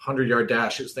 yards, 100-yard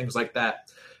dashes, things like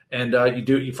that. And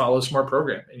you follow a smart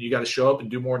program, and you got to show up and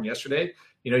do more than yesterday.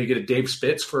 You get a Dave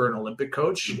Spitz for an Olympic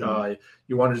coach. Mm-hmm.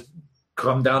 You want to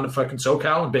come down to fucking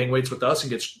SoCal and bang weights with us and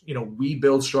get, we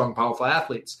build strong, powerful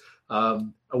athletes. I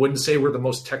wouldn't say we're the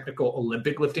most technical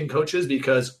Olympic lifting coaches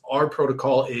because our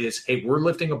protocol is, hey, we're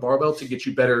lifting a barbell to get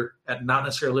you better at not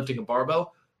necessarily lifting a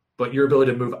barbell, but your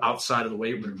ability to move outside of the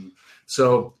weight room. Mm-hmm.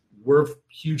 So we're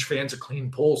huge fans of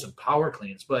clean pulls and power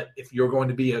cleans. But if you're going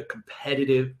to be a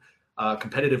competitive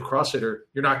CrossFitter,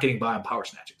 you're not getting by on power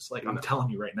snatches. Like I'm telling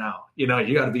you right now, you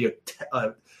got to be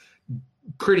a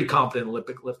pretty competent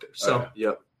Olympic lifter. So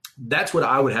that's what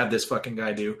I would have this fucking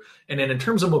guy do. And then in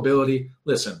terms of mobility,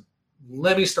 listen,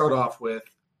 let me start off with,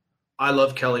 I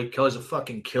love Kelly. Kelly's a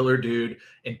fucking killer dude.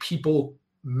 And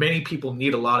many people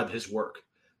need a lot of his work.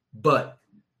 But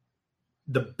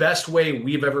the best way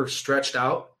we've ever stretched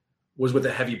out was with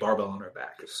a heavy barbell on our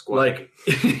back. Like,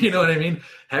 you know what I mean?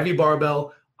 Heavy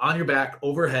barbell on your back,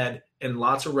 overhead, and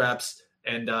lots of reps,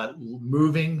 and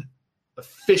moving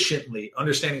efficiently,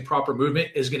 understanding proper movement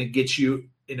is going to get you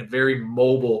in a very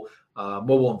mobile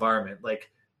environment. Like,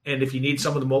 and if you need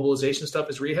some of the mobilization stuff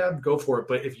as rehab, go for it.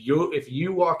 But if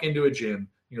you walk into a gym,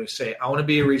 say, I want to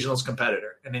be a regionals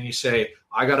competitor, and then you say,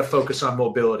 I got to focus on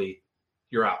mobility,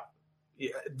 you're out.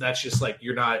 Yeah, that's just like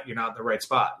you're not in the right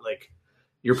spot. Like,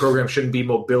 your program shouldn't be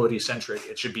mobility centric;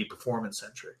 it should be performance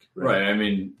centric. Right. I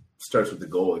mean, starts with the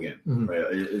goal again,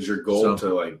 right? Is your goal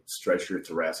to stretch your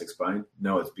thoracic spine?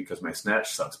 No, it's because my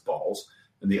snatch sucks balls,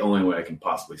 and the only way I can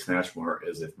possibly snatch more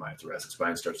is if my thoracic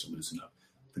spine starts to loosen up.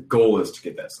 The goal is to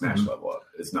get that snatch level up.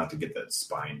 It's not to get that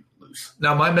spine loose.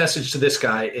 Now, my message to this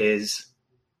guy is,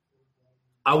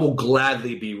 I will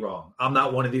gladly be wrong. I'm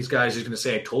not one of these guys who's going to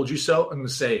say, I told you so. I'm going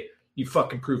to say, you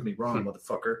fucking proved me wrong,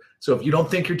 motherfucker. So if you don't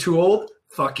think you're too old,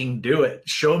 fucking do it.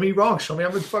 Show me wrong. Show me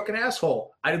I'm a fucking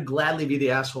asshole. I'd gladly be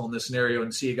the asshole in this scenario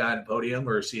and see a guy at a podium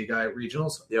or see a guy at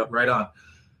regionals. Yep, right on.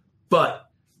 But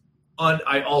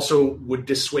I also would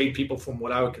dissuade people from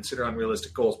what I would consider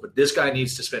unrealistic goals. But this guy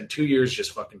needs to spend 2 years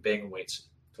just fucking banging weights.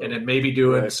 And then maybe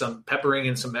doing some peppering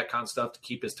and some Metcon stuff to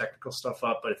keep his technical stuff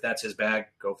up. But if that's his bag,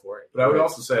 go for it. But I would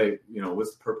also say,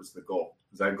 what's the purpose of the goal?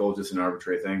 Is that goal just an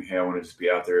arbitrary thing? Hey, I want to just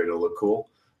be out there. It'll look cool.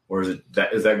 Or is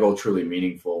that goal truly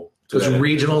meaningful? Because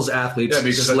regionals athletes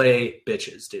slay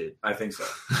bitches, dude. I think so.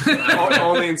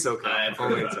 Only in SoCal.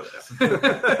 Only in SoCal.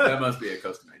 That must be a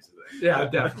Costa Mesa thing. Yeah,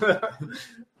 definitely.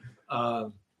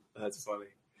 That's funny.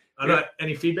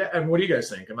 Any feedback? And what do you guys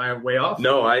think? Am I way off?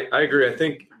 No, I agree. I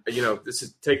think this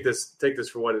is take this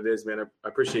for what it is, man. I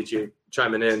appreciate you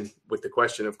chiming in with the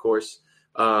question, of course.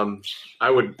 I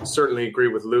would certainly agree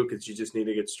with Luke. Is you just need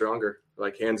to get stronger,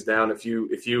 like hands down. If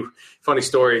you funny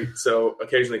story. So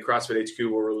occasionally CrossFit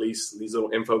HQ will release these little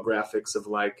infographics of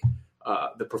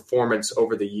the performance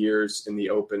over the years in the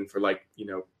open for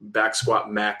back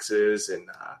squat maxes and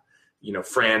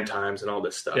Fran times and all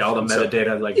this stuff. Yeah, all the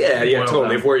metadata.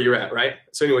 Totally of where you're at, right?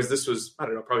 So anyways, this was, I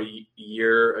don't know, probably a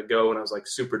year ago when I was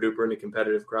super duper into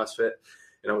competitive CrossFit.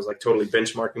 And I was totally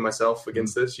benchmarking myself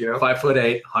against this, 5'8",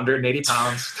 180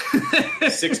 pounds,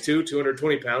 6'2",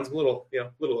 220 pounds, a little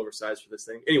oversized for this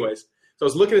thing. Anyways, so I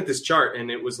was looking at this chart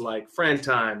and it was Fran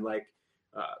time,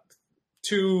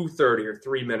 2:30 or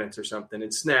 3 minutes or something,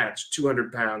 and snatch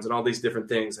 200 pounds and all these different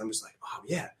things. I'm just oh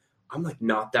yeah, I'm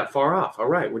not that far off. All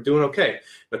right, we're doing okay.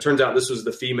 But it turns out this was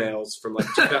the females from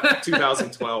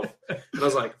 2012, and I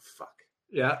was fuck.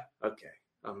 Yeah. Okay.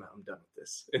 I'm done with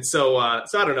this. And so I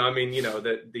don't know. I mean,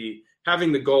 the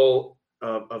having the goal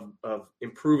of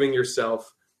improving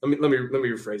yourself. Let me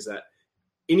rephrase that.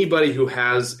 Anybody who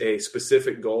has a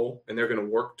specific goal and they're going to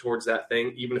work towards that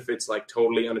thing, even if it's like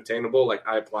totally unattainable, like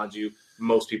I applaud you.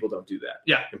 Most people don't do that.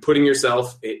 Yeah. And putting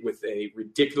yourself with a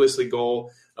ridiculously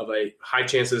goal of a high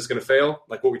chance that it's going to fail,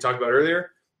 like what we talked about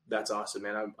earlier, that's awesome,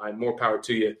 man. I'm more power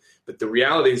to you. But the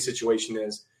reality of the situation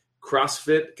is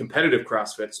CrossFit, competitive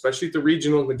CrossFit, especially at the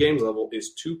regional and the games level,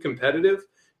 is too competitive.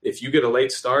 If you get a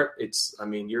late start,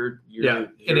 you're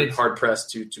hard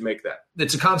pressed to make that.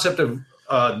 It's a concept of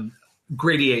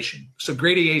gradation. So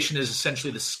gradation is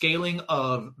essentially the scaling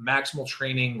of maximal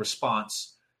training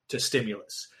response to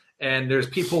stimulus. And there's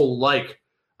people like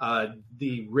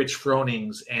the Rich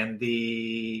Fronings and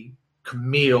the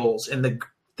Camille's, and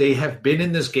they have been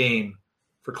in this game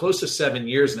for close to 7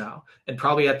 years now, and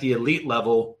probably at the elite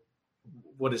level,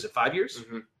 what is it, 5 years?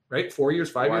 Mm-hmm. Right? 4 years,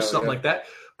 5 years, something like that.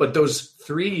 But those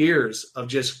 3 years of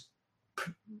just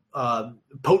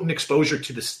potent exposure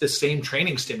to the same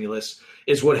training stimulus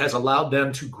is what has allowed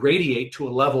them to gradiate to a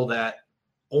level that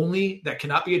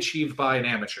cannot be achieved by an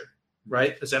amateur,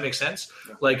 right? Does that make sense?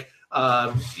 Yeah. Like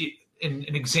an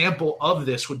example of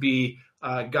this would be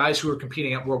guys who are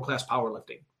competing at world-class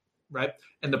powerlifting, right?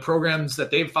 And the programs that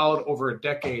they've followed over a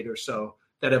decade or so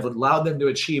that have allowed them to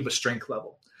achieve a strength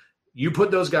level. You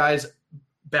put those guys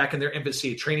back in their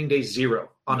infancy, training day 0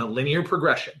 on a linear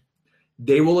progression,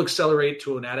 they will accelerate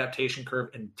to an adaptation curve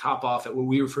and top off at what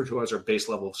we refer to as our base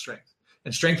level of strength.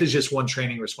 And strength is just one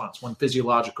training response, one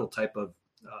physiological type of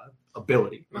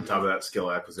ability. On top of that, skill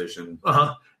acquisition.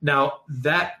 Now,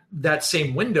 that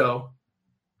same window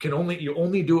you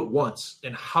only do it once.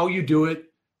 And how you do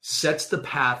it sets the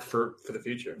path for the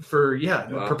future.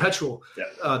 Perpetual.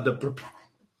 Yeah.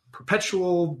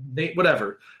 Perpetual,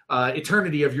 whatever,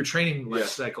 eternity of your training life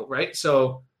cycle, right?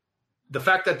 So the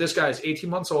fact that this guy is 18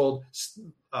 months old,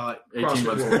 18 months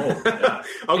old. Yeah.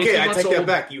 Okay, I take that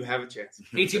back. You have a chance.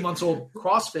 18 months old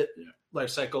CrossFit life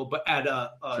cycle, but at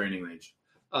a training age.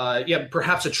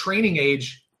 Perhaps a training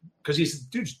age, because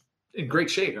dude's in great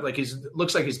shape. Yeah. Like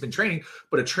looks like he's been training,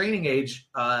 but a training age,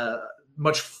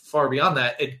 much far beyond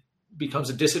that, it becomes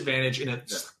a disadvantage and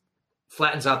it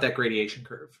flattens out that gradation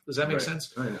curve. Does that make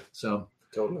sense? Oh, yeah. So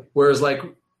totally. Whereas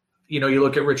you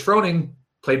look at Rich Froning,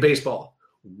 played baseball.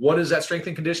 What does that strength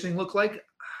and conditioning look like?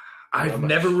 I've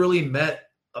never really met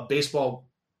a baseball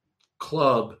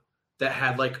club that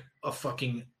had like a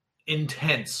fucking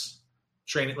intense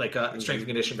training, like a strength and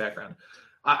conditioning background.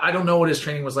 I don't know what his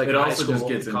training was like. It in also high school, just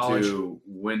gets college. Into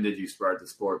when did you start the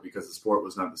sport, because the sport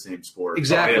was not the same sport.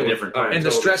 Exactly. At different times. And the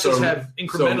stresses have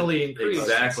incrementally increased.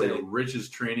 Exactly. Rich's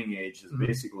training age has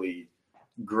basically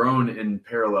grown in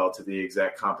parallel to the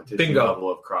exact competition level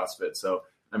of CrossFit. So,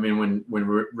 I mean, when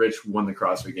Rich won the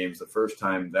CrossFit Games the first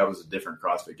time, that was a different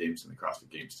CrossFit Games than the CrossFit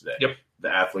Games today. Yep. The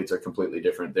athletes are completely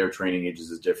different. Their training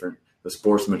ages is different. The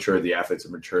sport's matured. The athletes are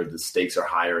matured. The stakes are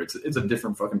higher. It's a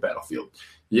different fucking battlefield.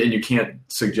 Yeah, and you can't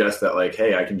suggest that like,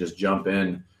 hey, I can just jump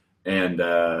in and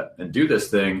do this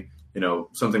thing.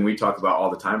 Something we talk about all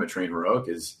the time at Train Heroic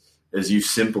is you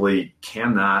simply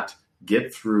cannot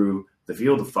get through the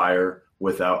field of fire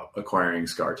without acquiring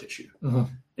scar tissue. Mm-hmm.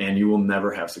 And you will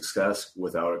never have success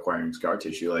without acquiring scar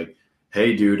tissue. Like,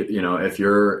 hey, dude, if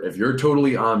you're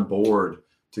totally on board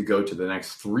to go to the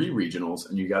next 3 regionals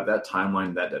and you got that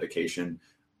timeline, that dedication,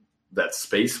 that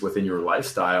space within your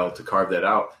lifestyle to carve that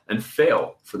out and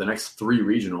fail for the next 3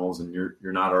 regionals, and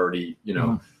you're not already,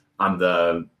 on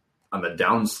the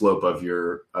downslope of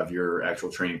your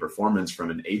actual training performance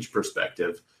from an age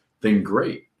perspective, then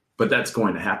great. But that's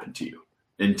going to happen to you.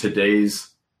 In today's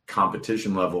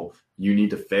competition level, you need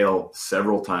to fail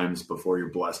several times before you're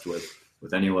blessed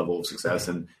with any level of success.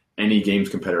 And any games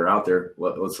competitor out there,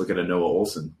 let's look at a Noah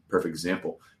Olson, perfect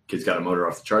example. Kid's got a motor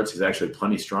off the charts. He's actually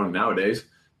plenty strong nowadays,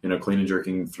 clean and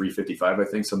jerking 355, I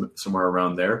think, somewhere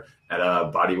around there at a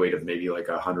body weight of maybe like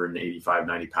 185,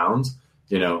 90 pounds,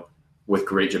 with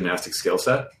great gymnastic skill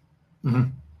set. Mm-hmm.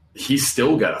 He's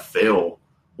still got to fail,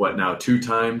 2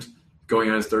 times, going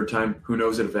on his 3rd time. Who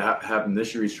knows if it happened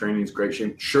this year? He's training, he's great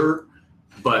shape. Sure.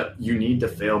 But you need to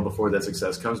fail before that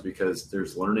success comes, because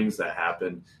there's learnings that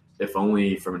happen, if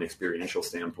only from an experiential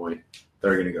standpoint, that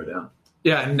are going to go down.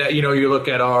 Yeah, and you look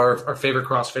at our favorite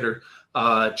CrossFitter,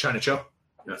 China Cho,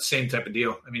 same type of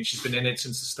deal. I mean, she's been in it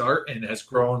since the start and has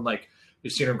grown,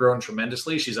 we've seen her growing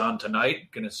tremendously. She's on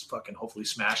tonight, going to fucking hopefully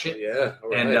smash it. Yeah,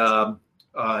 right.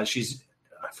 And she's,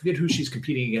 I forget who she's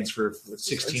competing against for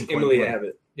 16. Emily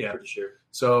Abbott. Yeah, pretty sure.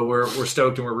 So we're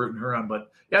stoked and we're rooting her on.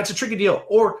 But yeah, it's a tricky deal.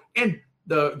 And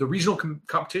the regional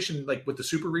competition, like with the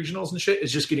super regionals and shit,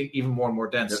 is just getting even more and more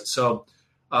dense. Yep. So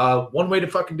One way to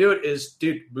fucking do it is,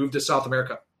 dude, move to South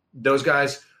America. Those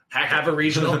guys have a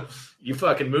regional. You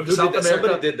fucking move to South America.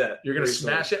 Somebody did that. You're going to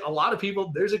smash it. A lot of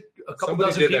people, there's a couple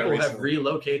dozen people have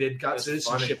relocated, got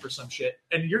citizenship for some shit,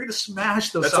 and you're going to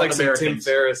smash those South Americans. That's like Tim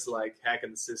Ferriss, like,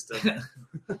 hacking the system.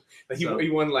 He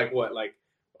won, like, what, like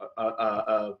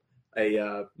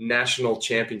a national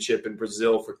championship in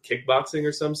Brazil for kickboxing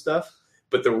or some stuff.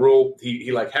 But the rule,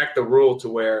 he like hacked the rule to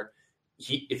where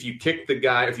if you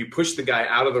push the guy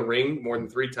out of the ring more than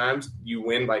 3 times, you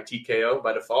win by TKO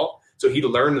by default. So he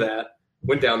learned that,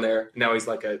 went down there. Now he's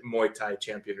like a Muay Thai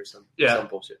champion or some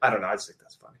bullshit. I don't know. I just think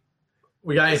that's funny.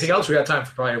 We got anything else? We got time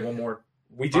for probably one more.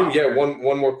 We do. Yeah.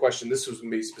 One more question. This was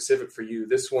going to be specific for you.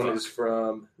 This one is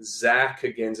from Zach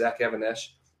again, Zach Avanesh.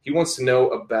 He wants to know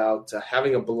about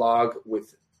having a blog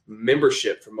with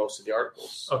membership for most of the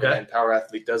articles. Okay. And Power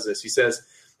Athlete does this. He says,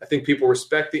 I think people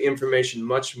respect the information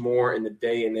much more in the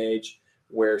day and age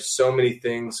where so many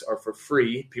things are for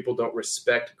free. People don't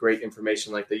respect great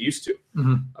information like they used to.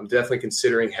 Mm-hmm. I'm definitely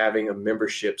considering having a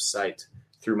membership site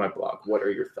through my blog. What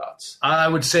are your thoughts? I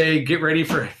would say get ready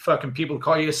for fucking people to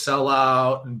call you a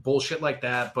sellout and bullshit like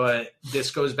that. But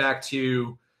this goes back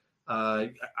to,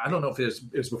 I don't know if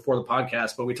it was before the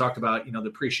podcast, but we talked about, the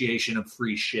appreciation of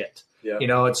free shit. Yeah.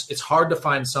 It's hard to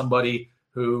find somebody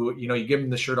who, you give them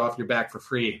the shirt off your back for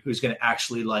free, who's going to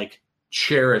actually like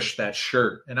cherish that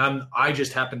shirt. And I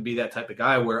just happen to be that type of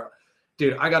guy where,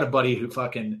 dude, I got a buddy who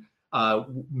fucking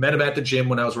met him at the gym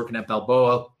when I was working at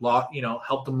Balboa,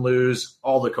 helped him lose,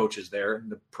 all the coaches there in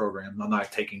the program. I'm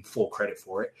not taking full credit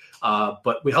for it.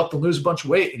 But we helped him lose a bunch of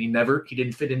weight, and he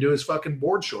didn't fit into his fucking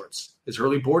board shorts, his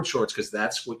early board shorts, because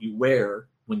that's what you wear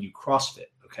when you CrossFit.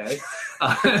 Okay.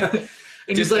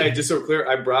 And just so clear,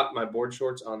 I brought my board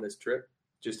shorts on this trip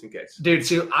just in case. Dude,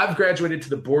 see, I've graduated to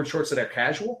the board shorts that are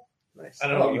casual. Nice. I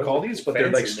don't know what you call these, but they're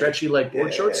like stretchy, like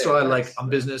board shorts. So I'm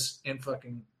business and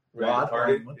fucking rod.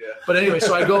 But anyway,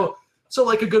 so I go, so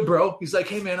like a good bro, he's like,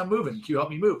 hey man, I'm moving. Can you help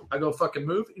me move? I go fucking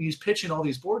move. And he's pitching all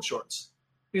these board shorts.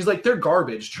 He's like, they're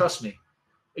garbage. Trust me.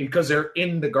 Because they're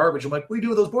in the garbage. I'm like, what do you do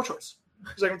with those board shorts?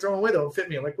 He's like, I'm throwing them away. They don't fit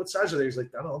me. I'm like, what size are they? He's like,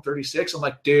 I don't know, 36. I'm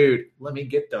like, dude, let me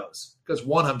get those. Because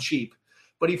one, I'm cheap.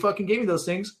 But he fucking gave me those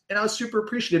things, and I was super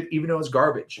appreciative, even though it was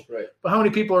garbage. Right. But how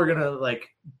many people are going to, like,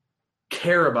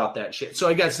 care about that shit? So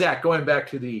I guess, Zach, going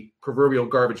back to the proverbial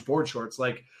garbage board shorts,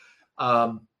 like,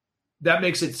 that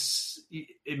makes it,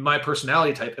 in my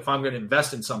personality type, if I'm going to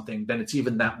invest in something, then it's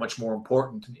even that much more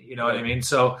important to me. You know what I mean?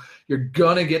 So you're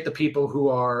going to get the people who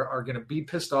are going to be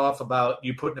pissed off about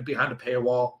you putting it behind a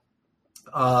paywall.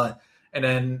 And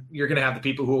then you're going to have the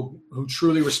people who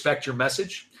truly respect your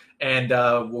message and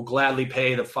will gladly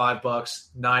pay the $5,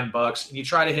 $9, and you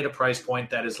try to hit a price point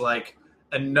that is like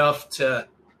enough to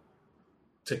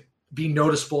be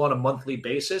noticeable on a monthly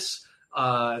basis,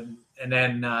 and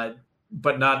then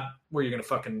but not where you're gonna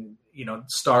fucking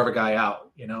starve a guy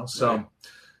out, So right.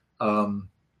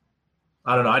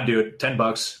 I don't know. I'd do it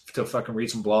 $10 to fucking read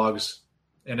some blogs,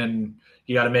 and then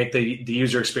you got to make the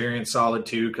user experience solid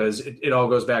too, because it all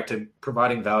goes back to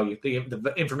providing value.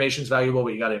 The information is valuable,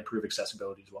 but you got to improve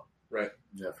accessibility as well. Right.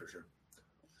 Yeah, for sure.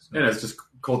 And it's just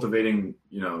cultivating,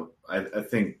 I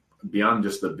think beyond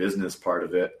just the business part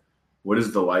of it, what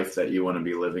is the life that you want to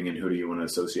be living and who do you want to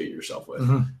associate yourself with?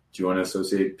 Mm-hmm. Do you want to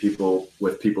associate people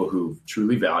with people who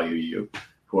truly value you,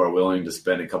 who are willing to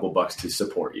spend a couple bucks to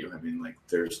support you? I mean, like,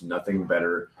 there's nothing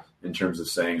better in terms of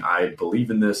saying, I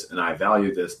believe in this and I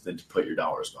value this, than to put your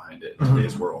dollars behind it in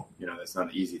today's world. That's not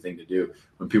an easy thing to do.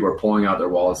 When people are pulling out their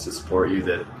wallets to support you,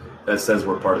 that says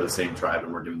we're part of the same tribe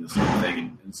and we're doing the same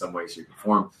thing in some way, shape, or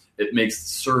form. It makes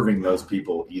serving those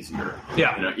people easier.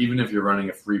 Yeah. Even if you're running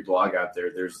a free blog out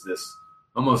there, there's this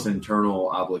almost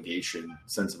internal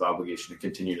sense of obligation to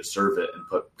continue to serve it and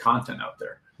put content out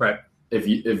there. Right. If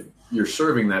you're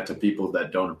serving that to people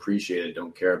that don't appreciate it,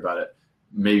 don't care about it,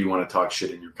 maybe want to talk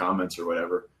shit in your comments or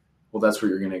whatever, well, that's what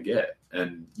you're going to get.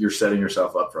 And you're setting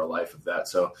yourself up for a life of that.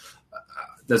 So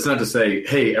that's not to say,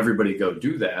 hey, everybody go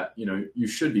do that. You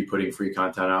should be putting free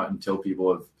content out until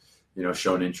people have,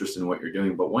 shown interest in what you're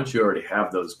doing. But once you already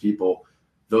have those people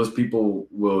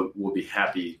will be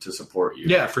happy to support you.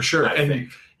 Yeah, for sure. I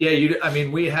think. Yeah,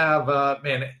 we have,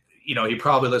 he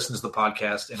probably listens to the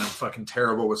podcast, and I'm fucking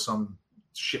terrible with some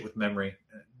shit with memory.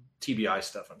 TBI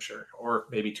stuff, I'm sure, or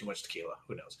maybe too much tequila.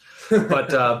 Who knows?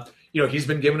 But, he's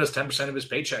been giving us 10% of his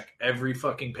paycheck, every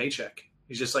fucking paycheck.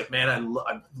 He's just like, man,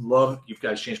 I love you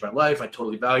guys changed my life. I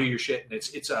totally value your shit. And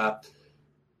it's I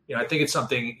think it's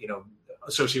something,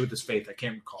 associated with this faith. I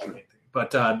can't recall anything,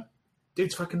 but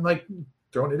dude's fucking like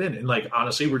throwing it in. And like,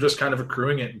 honestly, we're just kind of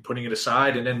accruing it and putting it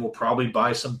aside. And then we'll probably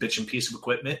buy some bitchin' piece of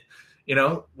equipment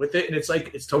with it. And it's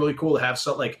like, it's totally cool to have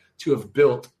to have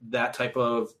built that type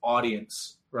of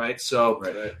audience. Right. So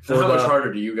right. How much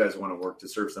harder do you guys want to work to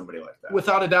serve somebody like that?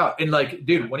 Without a doubt. And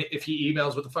dude, if he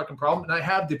emails with a fucking problem, and I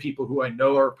have the people who I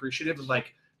know are appreciative and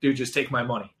dude, just take my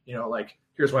money,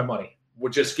 here's my money.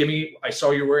 Would just give me, I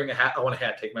saw you wearing a hat. I want a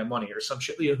hat, take my money, or some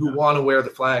shit, who want to wear the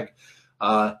flag.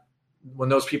 When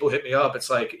those people hit me up,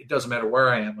 it's it doesn't matter where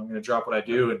I am. I'm going to drop what I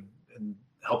do and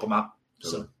help them out.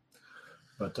 So,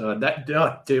 but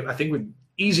dude, I think with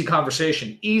easy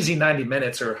conversation, easy 90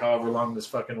 minutes or however long this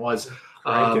fucking was.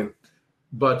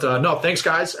 But no, thanks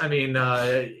guys. I mean,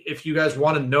 if you guys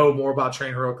want to know more about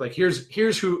Train Heroic,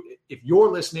 here's who, if you're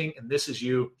listening and this is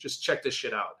you, just check this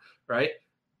shit out. Right.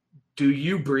 Do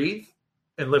you breathe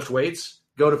and lift weights?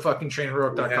 Go to fucking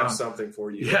trainheroic.com. We have something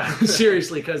for you. Yeah,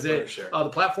 seriously. Cause the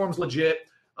platform's legit.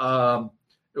 Our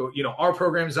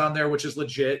program is on there, which is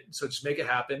legit. So just make it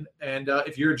happen. And,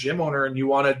 if you're a gym owner and you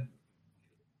want to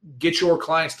get your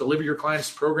clients, deliver your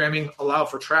clients programming, allow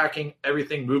for tracking,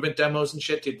 everything, movement demos and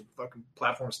shit. Dude, the fucking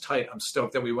platform's tight. I'm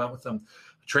stoked that we went with them.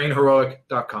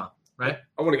 Trainheroic.com, right?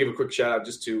 I want to give a quick shout out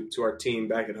just to our team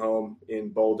back at home in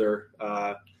Boulder.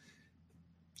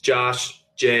 Josh,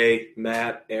 Jay,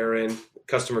 Matt, Aaron,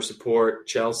 customer support,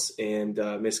 Chelsea, and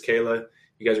Miss Kayla.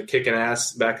 You guys are kicking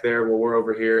ass back there while we're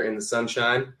over here in the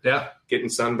sunshine. Yeah. Getting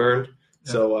sunburned.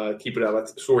 Yeah. So keep it up.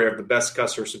 That's where we have the best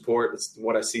customer support. That's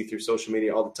what I see through social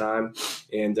media all the time,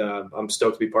 and I'm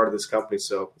stoked to be part of this company.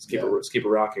 So let's keep it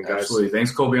rocking, guys. Absolutely.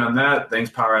 Thanks, Colby, on that.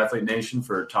 Thanks, Power Athlete Nation,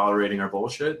 for tolerating our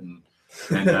bullshit and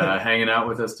hanging out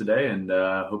with us today. And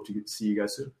hope to see you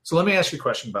guys soon. So let me ask you a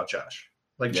question about Josh.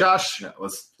 Josh,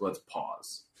 let's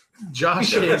pause.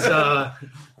 Josh is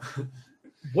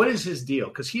what is his deal?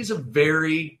 Because he's a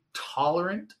very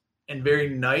tolerant and very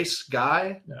nice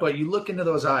guy, but you look into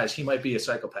those eyes, he might be a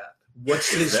psychopath.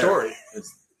 What's his story?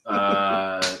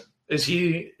 Is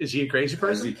he a crazy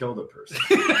person? Has he killed a person?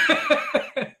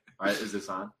 All right, is this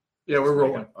on? Yeah, we're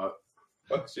rolling.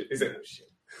 Shit. Is it shit?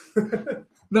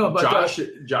 No, but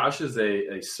Josh is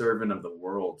a servant of the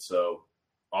world, so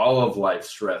all of life's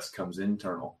stress comes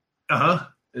internal.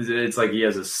 It's like he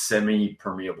has a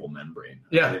semi-permeable membrane.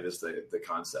 Yeah, I think is the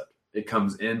concept. It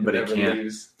comes in, but it can't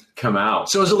come out.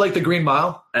 So is it like the Green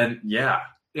Mile? And yeah.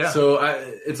 So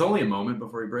it's only a moment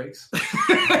before he breaks.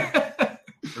 I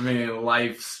mean,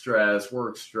 life stress,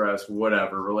 work stress,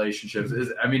 whatever, relationships.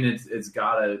 It's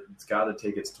gotta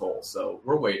take its toll. So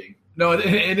we're waiting. No,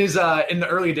 it is in the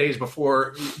early days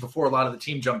before a lot of the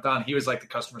team jumped on. He was like the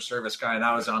customer service guy, and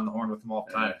I was on the horn with him all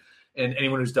the time. And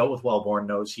anyone who's dealt with Wellborn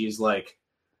knows he's like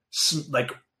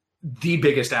the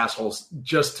biggest assholes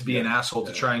just to be an asshole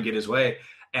to try and get his way.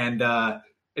 And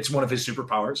it's one of his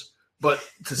superpowers. But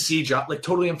to see John,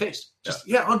 totally unfazed. Just,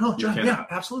 John,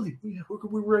 absolutely. We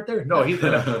were right there. No,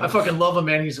 I fucking love him,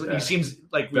 man. He seems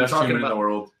like we were talking about. In the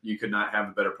world. You could not have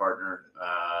a better partner.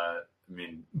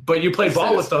 But you played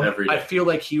ball with him. I feel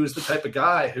like he was the type of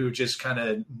guy who just kind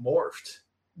of morphed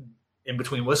in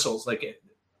between whistles.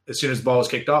 As soon as the ball was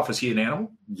kicked off, was he an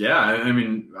animal? Yeah.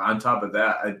 On top of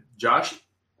that, Josh,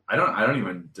 I don't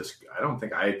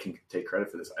think I can take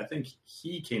credit for this. I think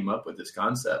he came up with this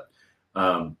concept.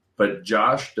 But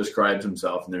Josh describes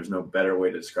himself, and there's no better way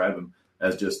to describe him,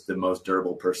 as just the most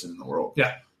durable person in the world.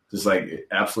 Yeah. Just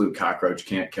absolute cockroach,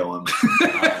 can't kill him.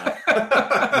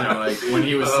 When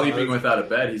he was sleeping without a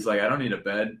bed, he's like, I don't need a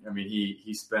bed.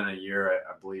 He spent a year,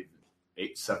 I believe,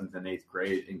 7th and 8th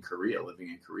grade in Korea, living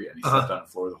in Korea. And he slept on the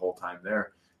floor the whole time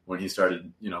there. When he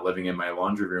started, living in my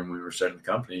laundry room, when we were starting the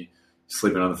company,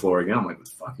 sleeping on the floor again. I'm like, what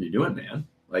the fuck are you doing, man?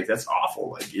 That's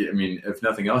awful. If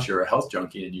nothing else, you're a health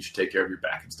junkie and you should take care of your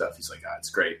back and stuff. He's like, it's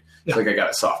great. It's I got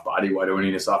a soft body. Why do I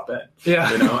need a soft bed? Yeah.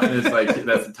 And it's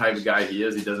that's the type of guy he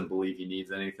is. He doesn't believe he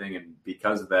needs anything. And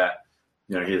because of that,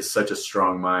 he has such a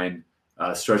strong mind,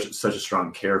 such a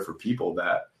strong care for people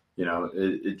that,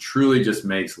 it truly just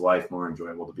makes life more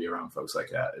enjoyable to be around folks like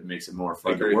that. It makes it more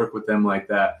fun to work with them like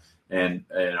that. And,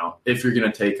 if you're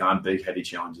going to take on big, heady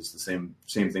challenges, the same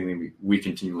thing that we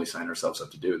continually sign ourselves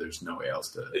up to do. There's no way else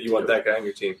to. You want that guy on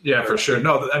your team? Yeah, for sure.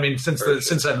 No,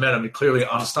 since I met him, clearly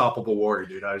unstoppable warrior,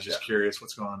 dude. I was just curious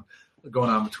what's going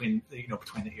on between the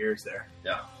ears there.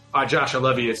 Yeah. All right, Josh, I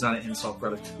love you. It's not an insult,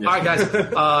 brother. Yes. All right, guys.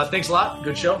 Thanks a lot.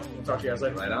 Good show. We'll talk to you guys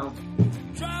later. Right on.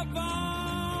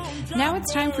 Now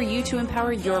it's time for you to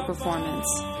empower your performance.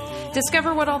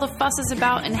 Discover what all the fuss is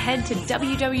about and head to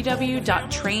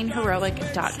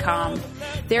www.trainheroic.com.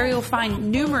 There you'll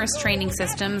find numerous training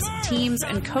systems, teams,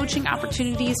 and coaching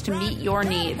opportunities to meet your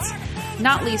needs.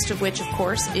 Not least of which, of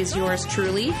course, is yours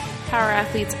truly, Power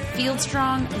Athletes Field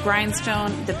Strong,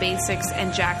 Grindstone, The Basics,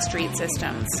 and Jack Street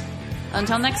systems.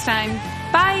 Until next time,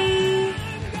 bye!